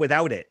work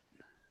without it.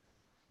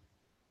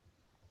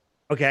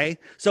 Okay,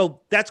 so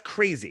that's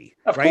crazy.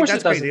 Of right? course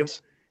That's it doesn't. crazy.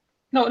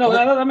 No,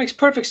 that makes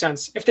perfect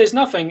sense. If there's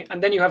nothing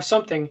and then you have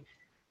something,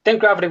 then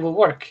gravity will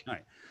work.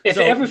 Right. If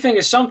everything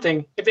is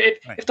something,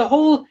 if the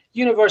whole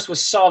universe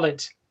was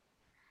solid,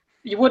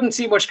 you wouldn't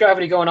see much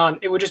gravity going on.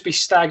 It would just be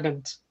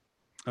stagnant.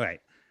 All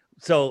right.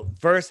 So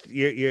first,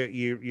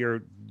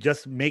 you're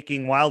just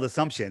making wild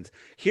assumptions.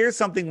 Here's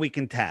something we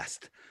can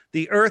test.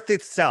 The Earth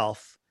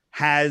itself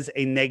has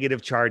a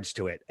negative charge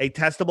to it, a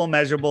testable,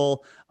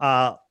 measurable,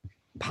 a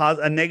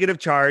negative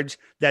charge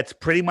that's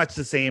pretty much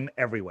the same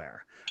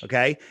everywhere.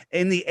 Okay.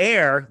 In the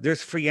air,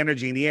 there's free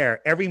energy in the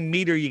air. Every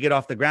meter you get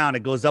off the ground,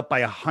 it goes up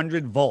by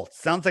 100 volts.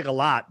 Sounds like a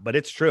lot, but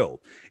it's true.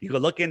 You can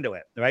look into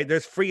it, right?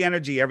 There's free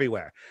energy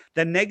everywhere.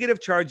 The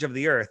negative charge of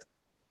the Earth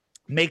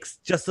makes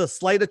just a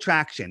slight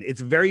attraction.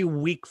 It's very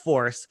weak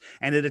force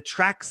and it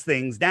attracts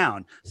things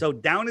down. So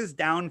down is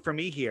down for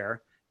me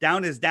here.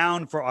 Down is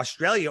down for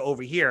Australia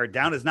over here.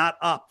 Down is not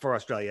up for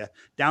Australia.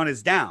 Down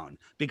is down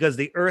because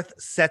the Earth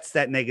sets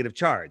that negative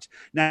charge.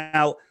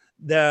 Now,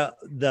 the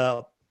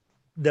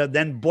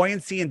then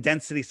buoyancy and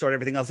density sort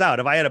everything else out.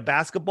 If I had a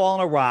basketball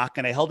and a rock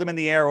and I held them in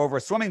the air over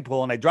a swimming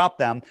pool and I dropped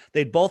them,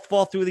 they'd both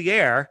fall through the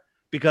air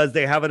because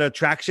they have an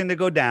attraction to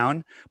go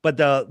down, but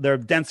they're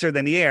denser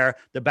than the air.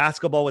 The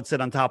basketball would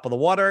sit on top of the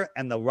water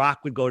and the rock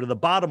would go to the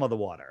bottom of the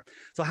water.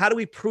 So how do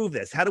we prove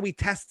this? How do we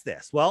test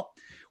this? Well,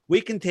 we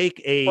can take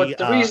But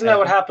the reason that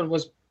would happen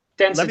was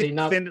density.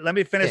 Let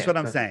me finish what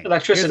I'm saying.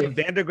 Electricity. Here's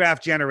a Van de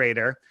Graaff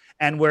generator,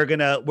 and we're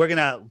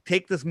gonna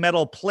take this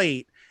metal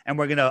plate and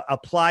we're gonna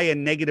apply a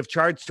negative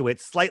charge to it,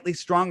 slightly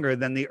stronger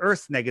than the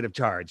Earth's negative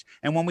charge.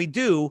 And when we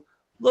do,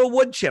 little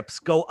wood chips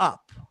go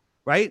up,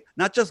 right?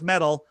 Not just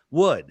metal,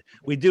 wood.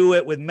 We do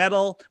it with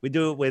metal. We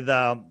do it with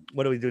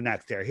what do we do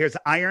next here? Here's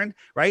iron,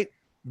 right?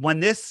 When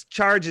this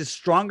charge is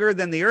stronger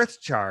than the Earth's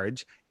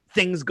charge,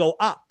 things go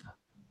up,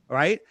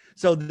 right?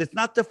 So it's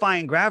not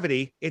defying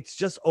gravity. It's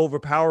just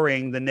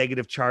overpowering the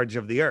negative charge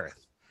of the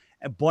Earth.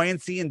 And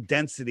buoyancy and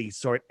density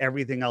sort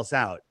everything else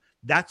out.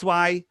 That's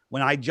why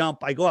when I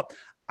jump, I go up.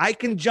 I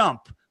can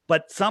jump,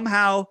 but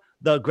somehow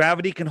the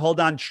gravity can hold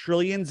on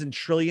trillions and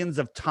trillions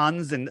of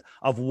tons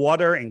of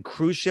water and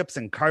cruise ships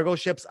and cargo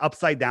ships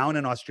upside down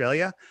in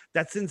Australia.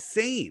 That's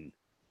insane.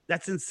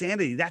 That's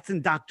insanity. That's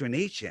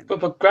indoctrination.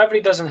 But gravity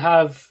doesn't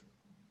have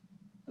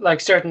like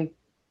certain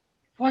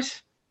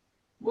what?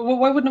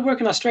 Why wouldn't it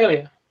work in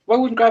Australia? Why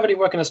wouldn't gravity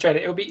work in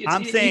Australia? It would be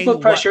equal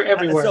pressure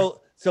everywhere.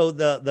 So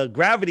the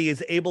gravity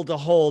is able to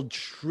hold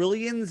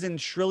trillions and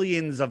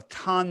trillions of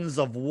tons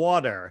of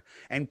water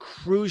and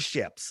cruise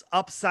ships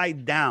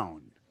upside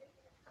down.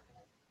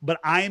 But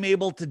I'm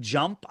able to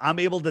jump. I'm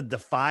able to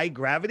defy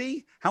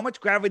gravity. How much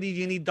gravity do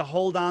you need to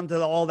hold on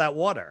to all that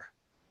water?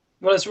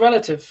 Well, it's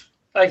relative.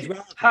 Like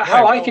how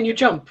high can you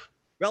jump?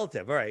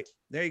 Relative. All right.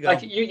 There you go.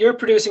 Like you're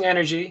producing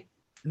energy.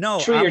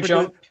 No,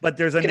 jump. But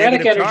there's a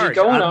Kinetic negative energy charge.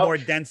 going I'm up. more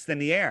dense than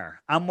the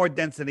air. I'm more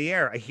dense than the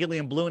air. A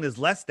helium balloon is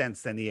less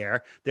dense than the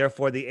air.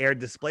 Therefore, the air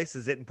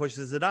displaces it and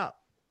pushes it up.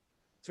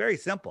 It's very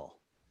simple.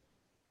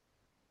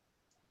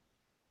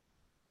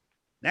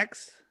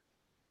 Next.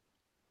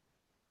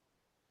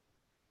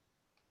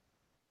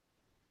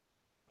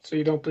 So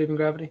you don't believe in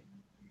gravity?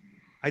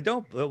 I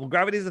don't. Well,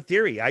 gravity is a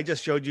theory. I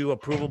just showed you a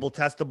provable,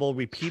 testable,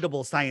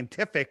 repeatable,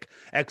 scientific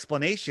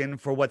explanation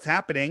for what's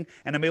happening,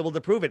 and I'm able to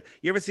prove it.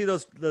 You ever see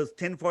those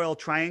tinfoil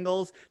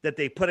triangles that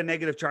they put a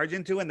negative charge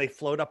into and they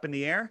float up in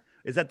the air?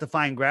 Is that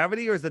defying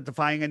gravity or is that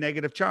defying a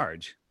negative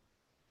charge?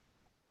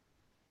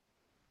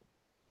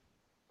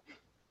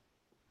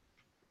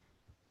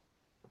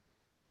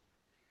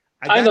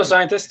 I'm no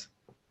scientist.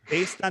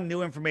 Based on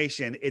new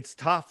information, it's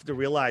tough to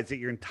realize that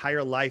your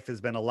entire life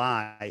has been a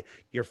lie.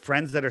 Your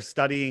friends that are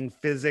studying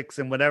physics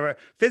and whatever,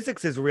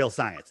 physics is real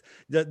science,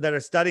 that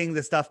are studying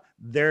this stuff,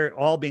 they're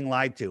all being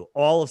lied to.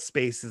 All of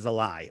space is a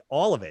lie.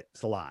 All of it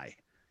is a lie.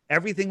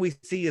 Everything we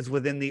see is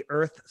within the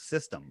Earth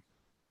system.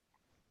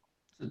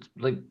 It's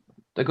like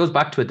that goes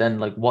back to it then.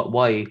 Like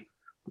why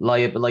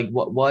lie? But like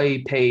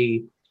why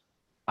pay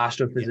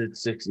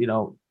astrophysics?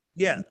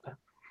 Yeah.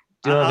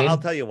 Do you know what I I'll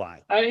mean? tell you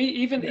why.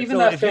 Even So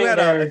that if you thing had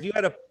there, if you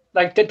had a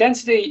like the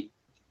density,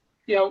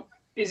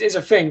 is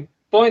a thing.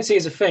 Buoyancy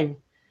is a thing.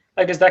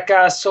 Like there's that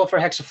gas, sulfur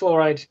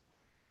hexafluoride,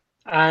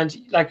 and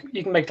like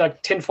you can make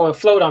like tinfoil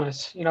float on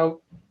it,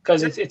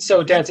 because it's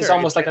so dense. It's denser,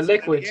 almost like a denser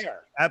than the liquid. air.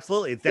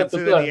 Absolutely, it's Blah, blah, denser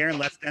than the blah. air and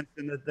less dense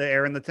than the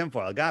air in the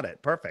tinfoil. Got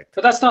it. Perfect.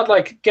 But that's not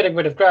like getting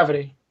rid of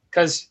gravity,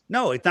 because.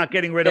 No, it's not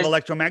getting rid of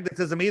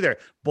electromagnetism either.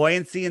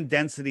 Buoyancy and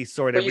density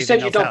sort But you everything said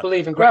you else don't out.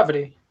 believe in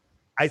gravity.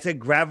 I said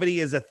gravity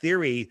is a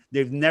theory.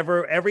 They've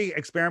never, every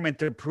experiment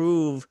to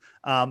prove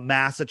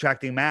mass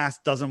attracting mass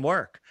doesn't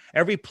work.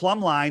 Every plumb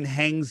line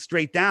hangs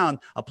straight down.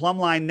 A plumb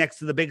line next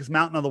to the biggest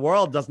mountain of the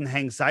world doesn't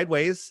hang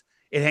sideways.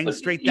 It hangs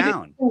straight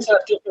down. Things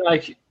have different,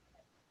 like,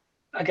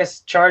 I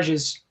guess,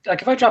 charges.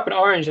 Like if I drop an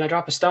orange and I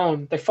drop a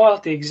stone, they fall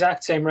at the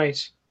exact same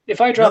rate.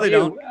 If I drop they you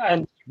don't.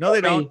 and No,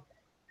 they don't.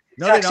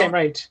 No, exact they same don't.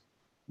 rate.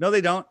 No,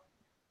 they don't.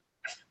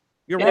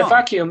 You're In wrong. a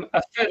vacuum,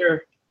 a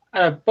feather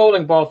and a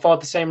bowling ball fall at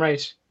the same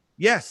rate.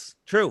 Yes,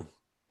 true.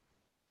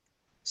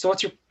 So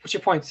what's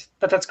your point?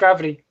 That's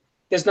gravity.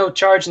 There's no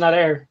charge in that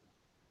air.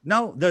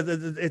 No,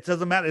 it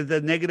doesn't matter.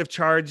 The negative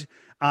charge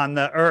on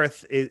the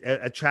Earth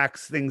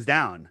attracts things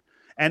down.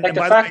 And, Like and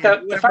the by fact the way, that-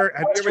 have the you fact ever, that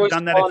have you ever asteroids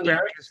done that fall on the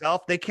experiment Earth-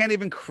 yourself? They can't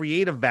even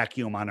create a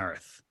vacuum on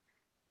Earth.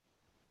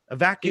 A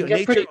vacuum. You can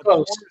get pretty nature-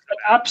 close. An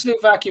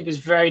absolute vacuum is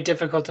very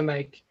difficult to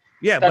make.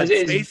 Yeah, That but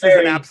is space is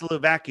very- an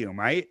absolute vacuum,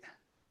 right?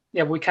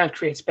 Yeah, but we can't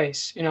create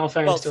space, in all Well,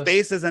 fairness to us.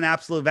 space is an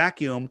absolute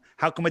vacuum.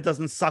 How come it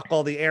doesn't suck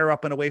all the air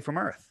up and away from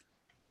Earth?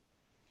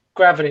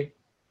 Gravity.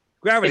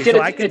 Gravity. It did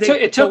So it- I can it take.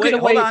 took- it so took wait, it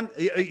hold away- on.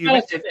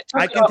 Relative. It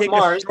took I it can off take a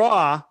Mars.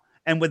 straw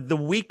and with the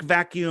weak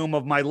vacuum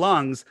of my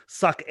lungs,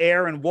 suck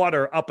air and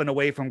water up and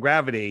away from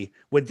gravity.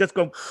 Would just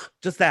go,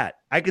 just that.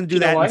 I can do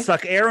You know that why? and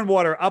suck air and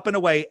water up and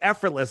away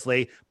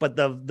effortlessly. But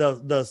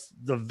the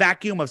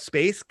vacuum of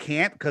space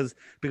can't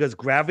because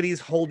gravity's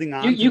holding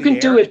on. You can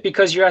do it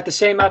because you're at the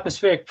same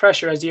atmospheric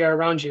pressure as the air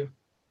around you.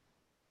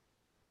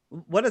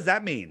 What does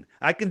that mean?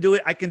 I can do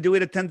it. I can do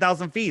it at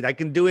 10,000 feet. I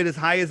can do it as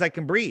high as I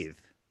can breathe.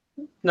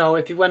 No,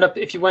 if you went up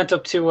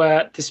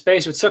to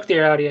space, it would suck the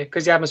air out of you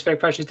because the atmospheric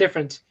pressure is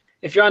different.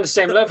 If you're on the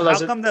same level How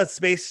as it, come the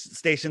space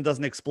station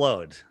doesn't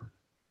explode?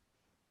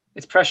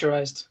 it's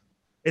pressurized.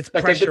 It's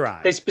Like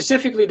pressurized. they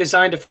specifically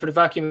designed it for the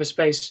vacuum of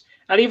space,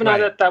 and even now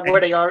Right. that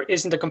where they are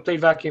isn't a complete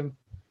vacuum.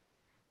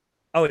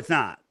 Oh, it's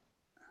not.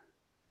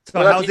 So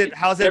Well, how's it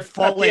they're at the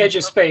falling edge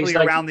of space, perfectly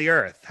like- around the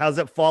Earth? How's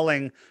it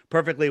falling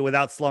perfectly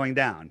without slowing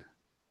down?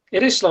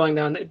 It is slowing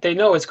down. They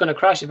know it's going to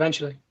crash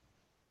eventually.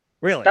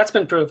 Really? That's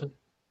been proven.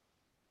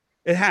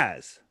 It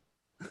has.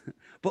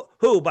 But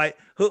who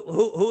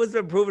has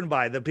been proven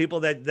by? The people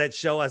that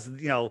show us,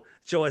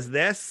 show us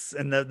this,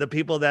 and the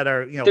people that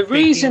are, The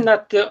reason faking-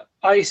 that the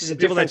ice is a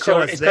People that different show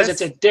color us is because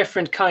this? it's a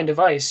different kind of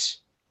ice.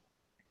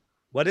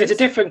 what is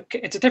It's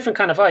a different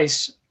kind of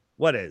ice.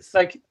 what is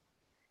Like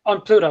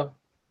on Pluto.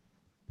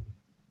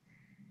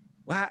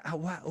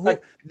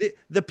 Like-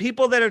 the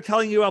people that are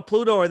telling you about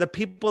Pluto are the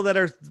people that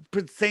are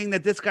saying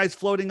that this guy's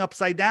floating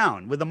upside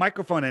down with a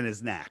microphone in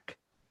his neck.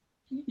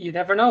 You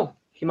never know.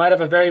 He might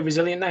have a very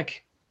resilient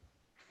neck.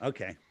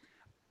 Okay.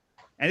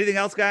 Anything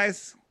else,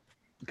 guys?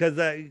 Because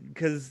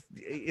do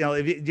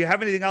you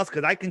have anything else?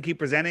 Because I can keep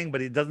presenting,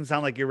 but it doesn't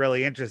sound like you're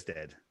really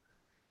interested.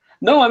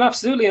 No, I'm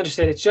absolutely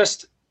interested. It's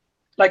just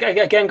like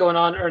again going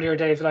on earlier,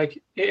 Dave.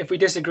 Like if we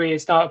disagree,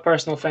 it's not a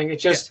personal thing.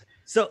 It's just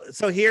So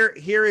here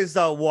is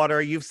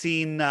water. You've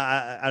seen.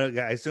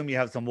 I assume you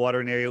have some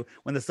water near you.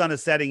 When the sun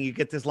is setting, you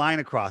get this line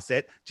across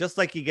it, just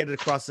like you get it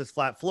across this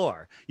flat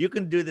floor. You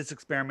can do this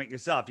experiment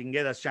yourself. You can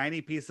get a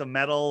shiny piece of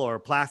metal or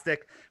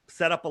plastic,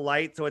 set up a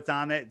light so it's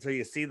on it, so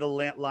you see the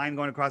line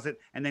going across it,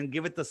 and then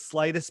give it the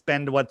slightest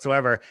bend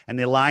whatsoever, and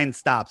the line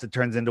stops. It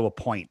turns into a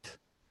point.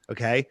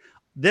 Okay,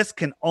 this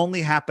can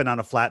only happen on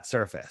a flat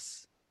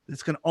surface.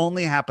 This can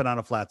only happen on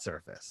a flat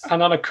surface.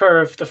 and on a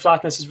curve, the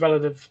flatness is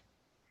relative.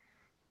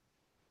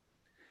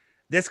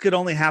 This could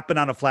only happen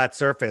on a flat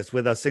surface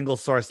with a single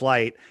source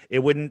light. It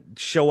wouldn't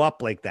show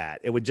up like that.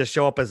 It would just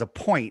show up as a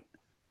point,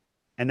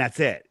 and that's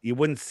it. You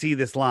wouldn't see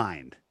this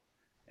line.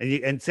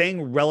 And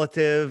saying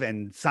relative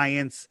and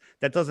science,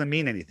 that doesn't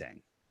mean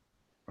anything,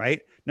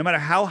 right? No matter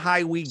how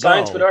high we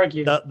Science go, would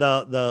argue.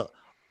 the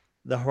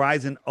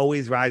horizon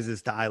always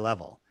rises to eye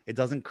level. It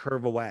doesn't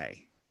curve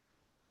away.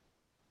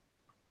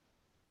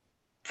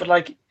 But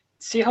like,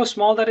 see how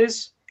small that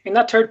is? In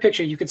that third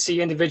picture, you could see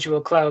individual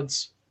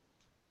clouds.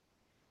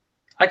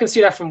 I can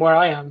see that from where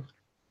I am.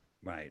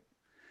 Right.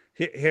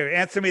 Here,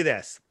 answer me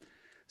this.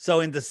 So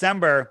in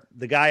December,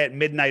 the guy at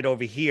midnight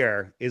over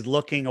here is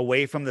looking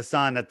away from the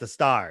sun at the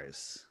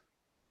stars.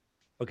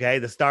 Okay,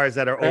 the stars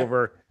that are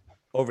Okay.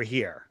 over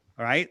here.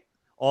 All right,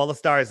 all the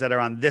stars that are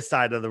on this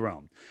side of the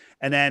room.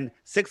 And then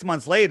 6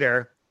 months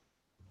later,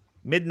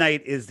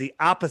 midnight is the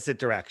opposite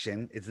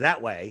direction. It's that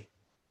way,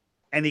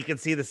 and he can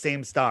see the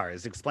same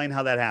stars. Explain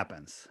how that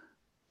happens.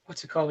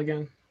 What's it called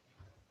again?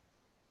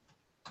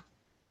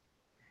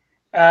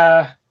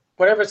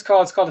 Whatever it's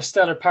called a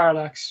stellar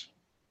parallax.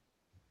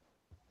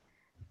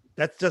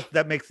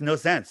 That makes no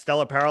sense.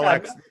 Stellar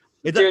parallax.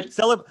 Dude,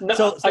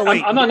 no,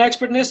 wait. I'm not an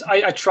expert in this.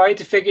 I tried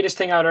to figure this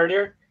thing out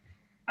earlier,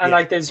 and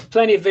like there's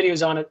plenty of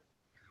videos on it.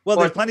 Well,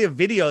 there's plenty of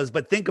videos,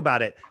 but think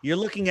about it. You're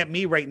looking at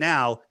me right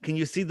now. Can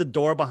you see the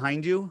door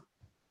behind you?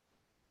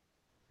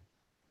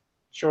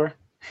 Sure.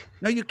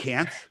 No, you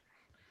can't.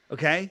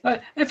 Okay.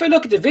 If I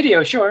look at the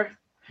video, sure.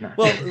 No.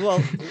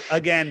 Well,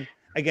 again,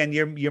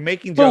 you're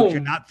making jokes. Boom.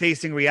 You're not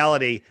facing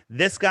reality.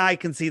 This guy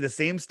can see the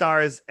same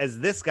stars as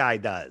this guy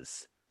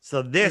does.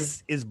 So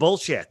this is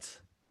bullshit.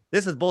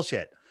 This is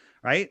bullshit,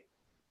 right?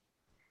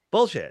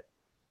 Bullshit.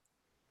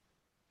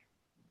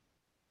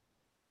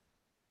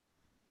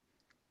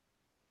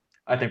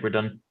 I think we're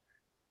done.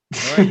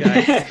 All right,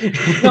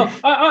 guys. No,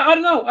 I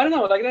don't know. I don't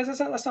know. Like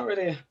that's not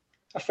really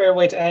a fair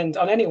way to end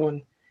on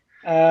anyone.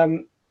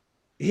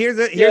 Here's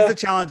the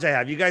challenge I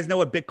have. You guys know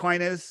what Bitcoin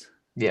is?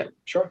 Yeah.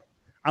 Sure.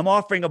 I'm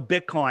offering a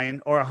Bitcoin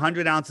or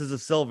 100 ounces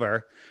of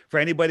silver for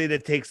anybody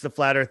that takes the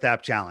Flat Earth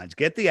app challenge.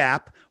 Get the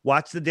app,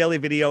 watch the daily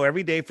video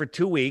every day for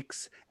 2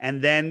 weeks.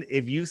 And then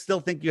if you still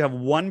think you have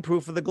one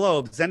proof of the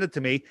globe, send it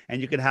to me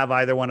and you can have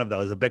either one of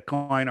those, a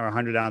Bitcoin or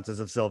 100 ounces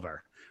of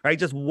silver. Right?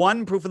 Just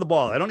one proof of the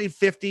ball. I don't need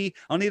 50.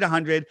 I don't need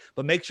 100,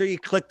 but make sure you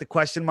click the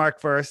question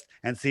mark first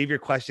and see if your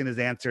question is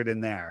answered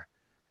in there.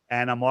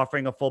 And I'm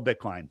offering a full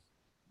Bitcoin.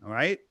 All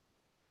right.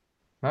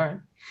 All right.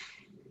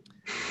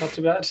 Not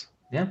too bad.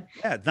 Yeah.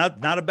 Yeah, it's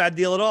not a bad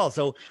deal at all.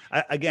 So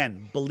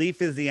again,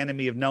 belief is the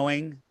enemy of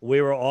knowing.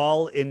 We were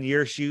all in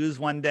your shoes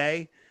one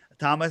day.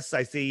 Thomas,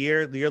 I see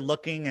you're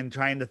looking and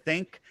trying to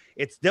think.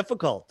 It's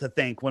difficult to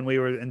think when we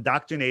were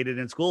indoctrinated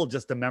in school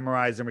just to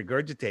memorize and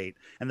regurgitate.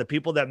 And the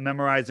people that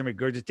memorize and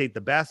regurgitate the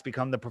best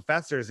become the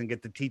professors and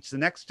get to teach the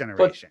next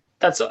generation.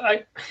 But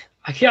I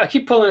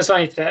keep pulling this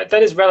on you. That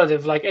is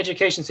relative. Like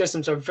education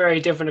systems are very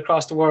different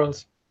across the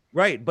world.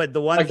 Right, but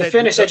the ones like the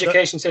Finnish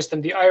education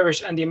system, the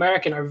Irish and the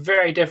American are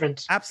very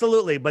different.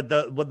 Absolutely, but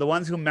the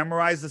ones who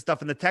memorize the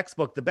stuff in the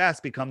textbook the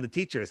best become the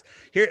teachers.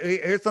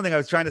 Here's something I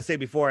was trying to say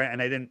before, and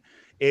I didn't.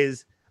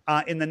 Is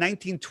in the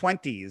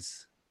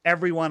 1920s,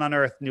 everyone on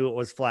Earth knew it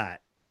was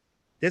flat.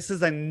 This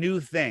is a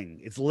new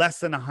thing. It's less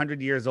than 100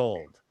 years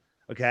old.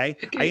 Okay,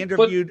 I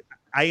interviewed.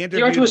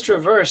 The Earth was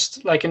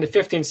traversed like in the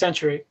 15th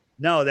century.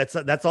 No,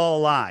 that's all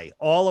a lie.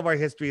 All of our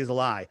history is a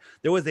lie.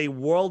 There was a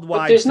worldwide.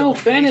 But there's no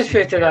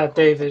benefit to that,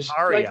 David.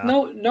 Like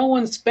no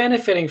one's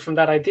benefiting from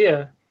that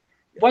idea.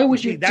 Why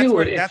would you do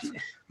it?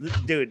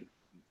 Dude,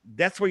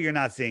 that's where you're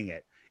not seeing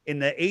it. In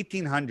the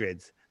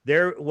 1800s,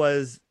 there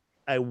was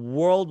a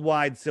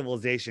worldwide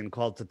civilization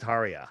called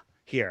Tartaria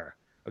here.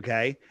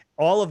 Okay.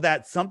 All of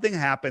that, something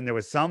happened. There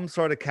was some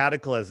sort of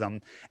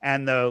cataclysm,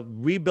 and the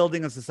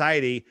rebuilding of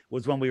society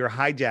was when we were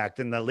hijacked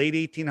in the late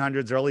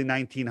 1800s, early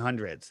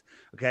 1900s.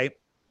 Okay.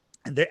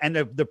 And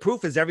the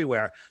proof is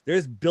everywhere.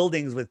 There's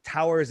buildings with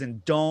towers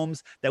and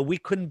domes that we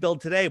couldn't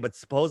build today, but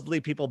supposedly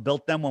people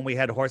built them when we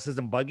had horses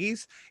and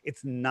buggies.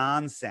 It's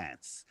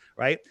nonsense.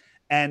 Right.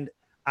 And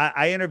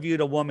I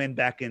interviewed a woman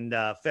back in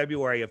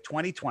February of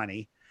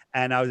 2020,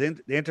 and I was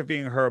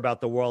interviewing her about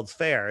the World's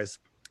Fairs,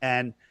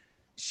 and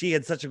she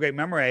had such a great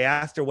memory. I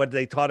asked her what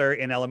they taught her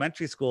in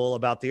elementary school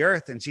about the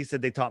Earth, and she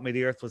said they taught me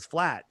the Earth was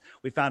flat.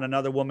 We found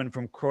another woman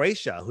from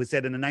Croatia who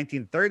said in the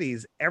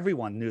 1930s,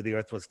 everyone knew the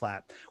Earth was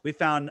flat. We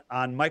found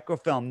on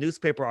microfilm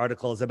newspaper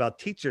articles about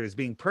teachers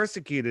being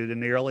persecuted in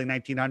the early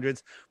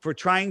 1900s for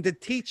trying to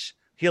teach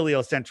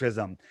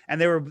heliocentrism,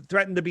 and they were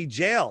threatened to be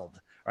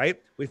jailed, right?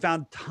 We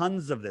found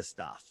tons of this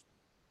stuff.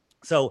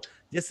 So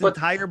this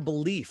entire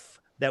belief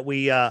that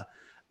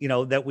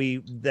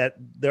that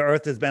the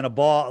Earth has been a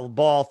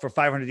ball for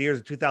 500 years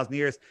or 2,000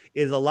 years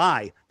is a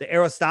lie. The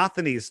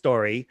Eratosthenes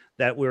story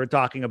that we were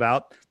talking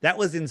about, that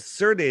was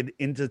inserted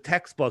into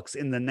textbooks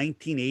in the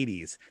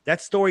 1980s. That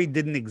story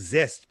didn't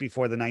exist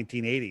before the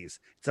 1980s.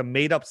 It's a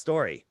made-up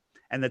story,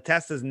 and the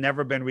test has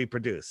never been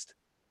reproduced.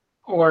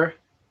 Or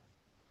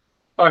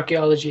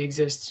archaeology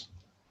exists.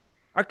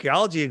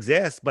 Archaeology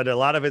exists, but a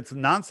lot of it's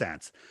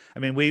nonsense. I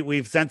mean,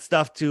 we've sent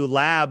stuff to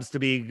labs to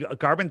be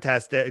carbon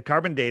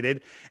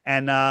dated,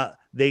 and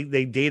they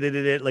dated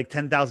it at like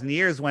 10,000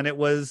 years when it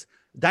was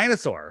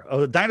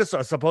supposed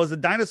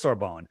dinosaur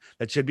bone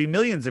that should be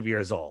millions of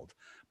years old.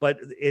 But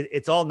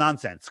it's all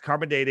nonsense.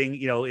 Carbon dating,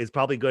 is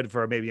probably good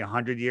for maybe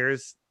 100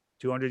 years,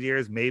 200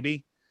 years,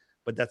 maybe,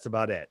 but that's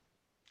about it.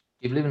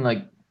 You believe in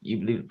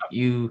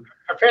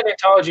Our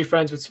paleontology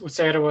friends would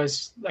say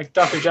otherwise, like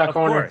Dr. Jack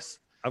Horner.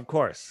 Of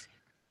course.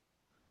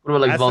 What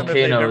about like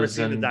volcanoes? Never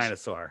seen a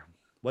dinosaur.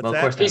 What's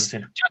that?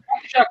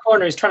 Jack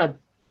Horner is trying to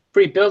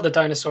rebuild the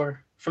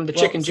dinosaur from the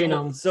chicken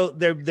genome. So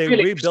they're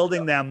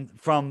rebuilding them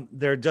from.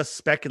 They're just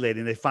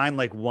speculating. They find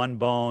like one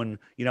bone.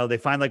 They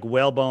find like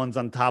whale bones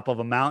on top of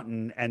a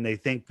mountain, and they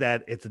think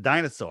that it's a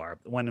dinosaur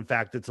when in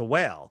fact it's a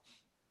whale.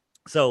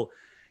 So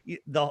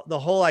the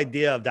whole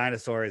idea of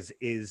dinosaurs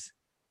is.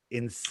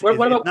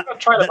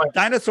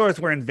 Dinosaurs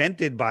were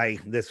invented by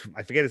this,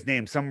 I forget his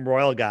name, some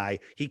royal guy.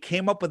 He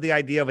came up with the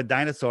idea of a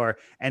dinosaur,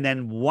 and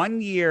then 1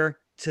 year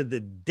to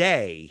the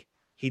day,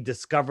 he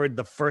discovered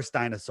the first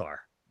dinosaur.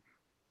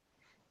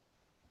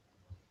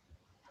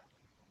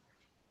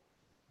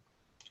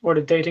 Or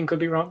the dating could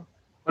be wrong.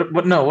 What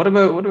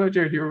about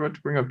your? You were about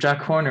to bring up Jack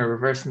Horner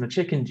reversing the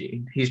chicken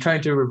gene. He's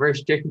trying to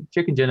reverse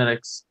chicken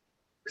genetics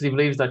because he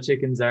believes that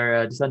chickens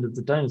are descendants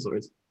of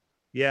dinosaurs.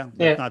 Yeah,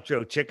 Yeah. that's not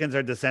true. Chickens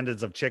are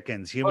descendants of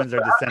chickens. Humans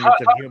But are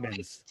descendants of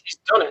humans. he's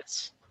done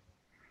it.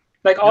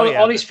 Like No, yeah,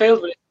 all he's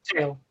failed with his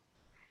tail.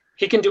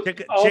 He can do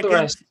all the chickens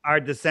rest. are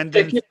They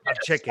descendants give of it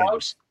a chickens.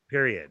 snout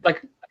Period.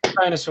 like a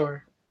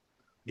dinosaur.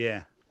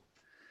 Yeah.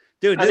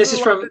 Dude, And this is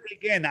from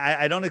again.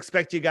 I don't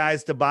expect you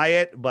guys to buy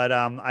it, but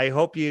I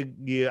hope you.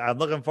 I'm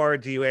looking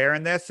forward to you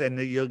airing this, and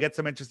you'll get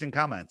some interesting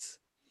comments.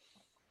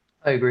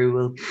 I agree,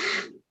 Will.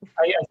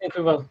 I think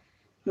we will.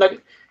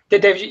 Like,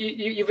 Dave,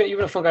 you've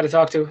been a fun guy to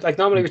talk to. Like,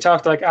 normally we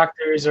talk to like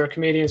actors or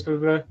comedians, blah,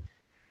 blah, blah.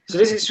 So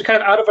this is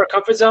kind of out of our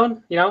comfort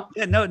zone, you know?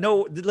 Yeah,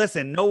 no.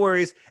 Listen, no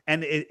worries,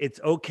 and it's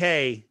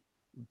okay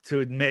to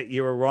admit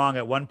you were wrong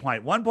at one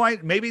point. One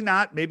point, maybe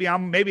not. Maybe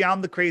I'm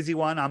the crazy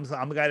one. I'm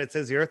the guy that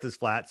says the Earth is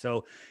flat.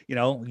 So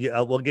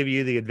we'll give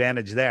you the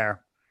advantage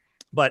there.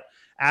 But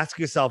ask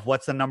yourself,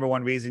 what's the number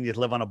one reason you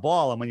live on a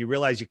ball? And when you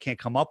realize you can't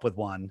come up with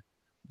one,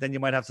 then you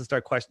might have to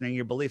start questioning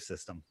your belief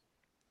system.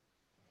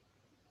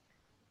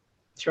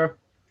 Sure.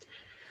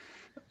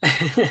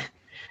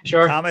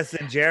 Sure. Thomas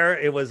and Jer,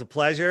 it was a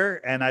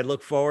pleasure, and I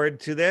look forward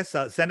to this.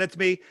 Send it to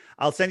me.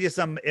 I'll send you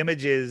some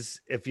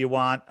images if you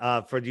want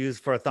for use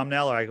for a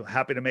thumbnail, or I'm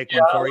happy to make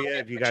one for you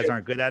if you guys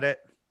aren't good at it.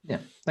 Yeah,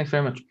 thanks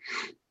very much.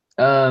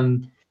 Yeah,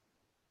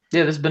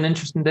 this has been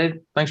interesting,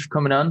 Dave. Thanks for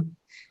coming on.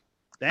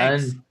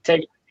 Thanks.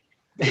 And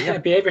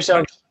Behave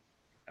yourself.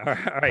 All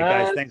right,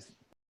 guys. Thanks.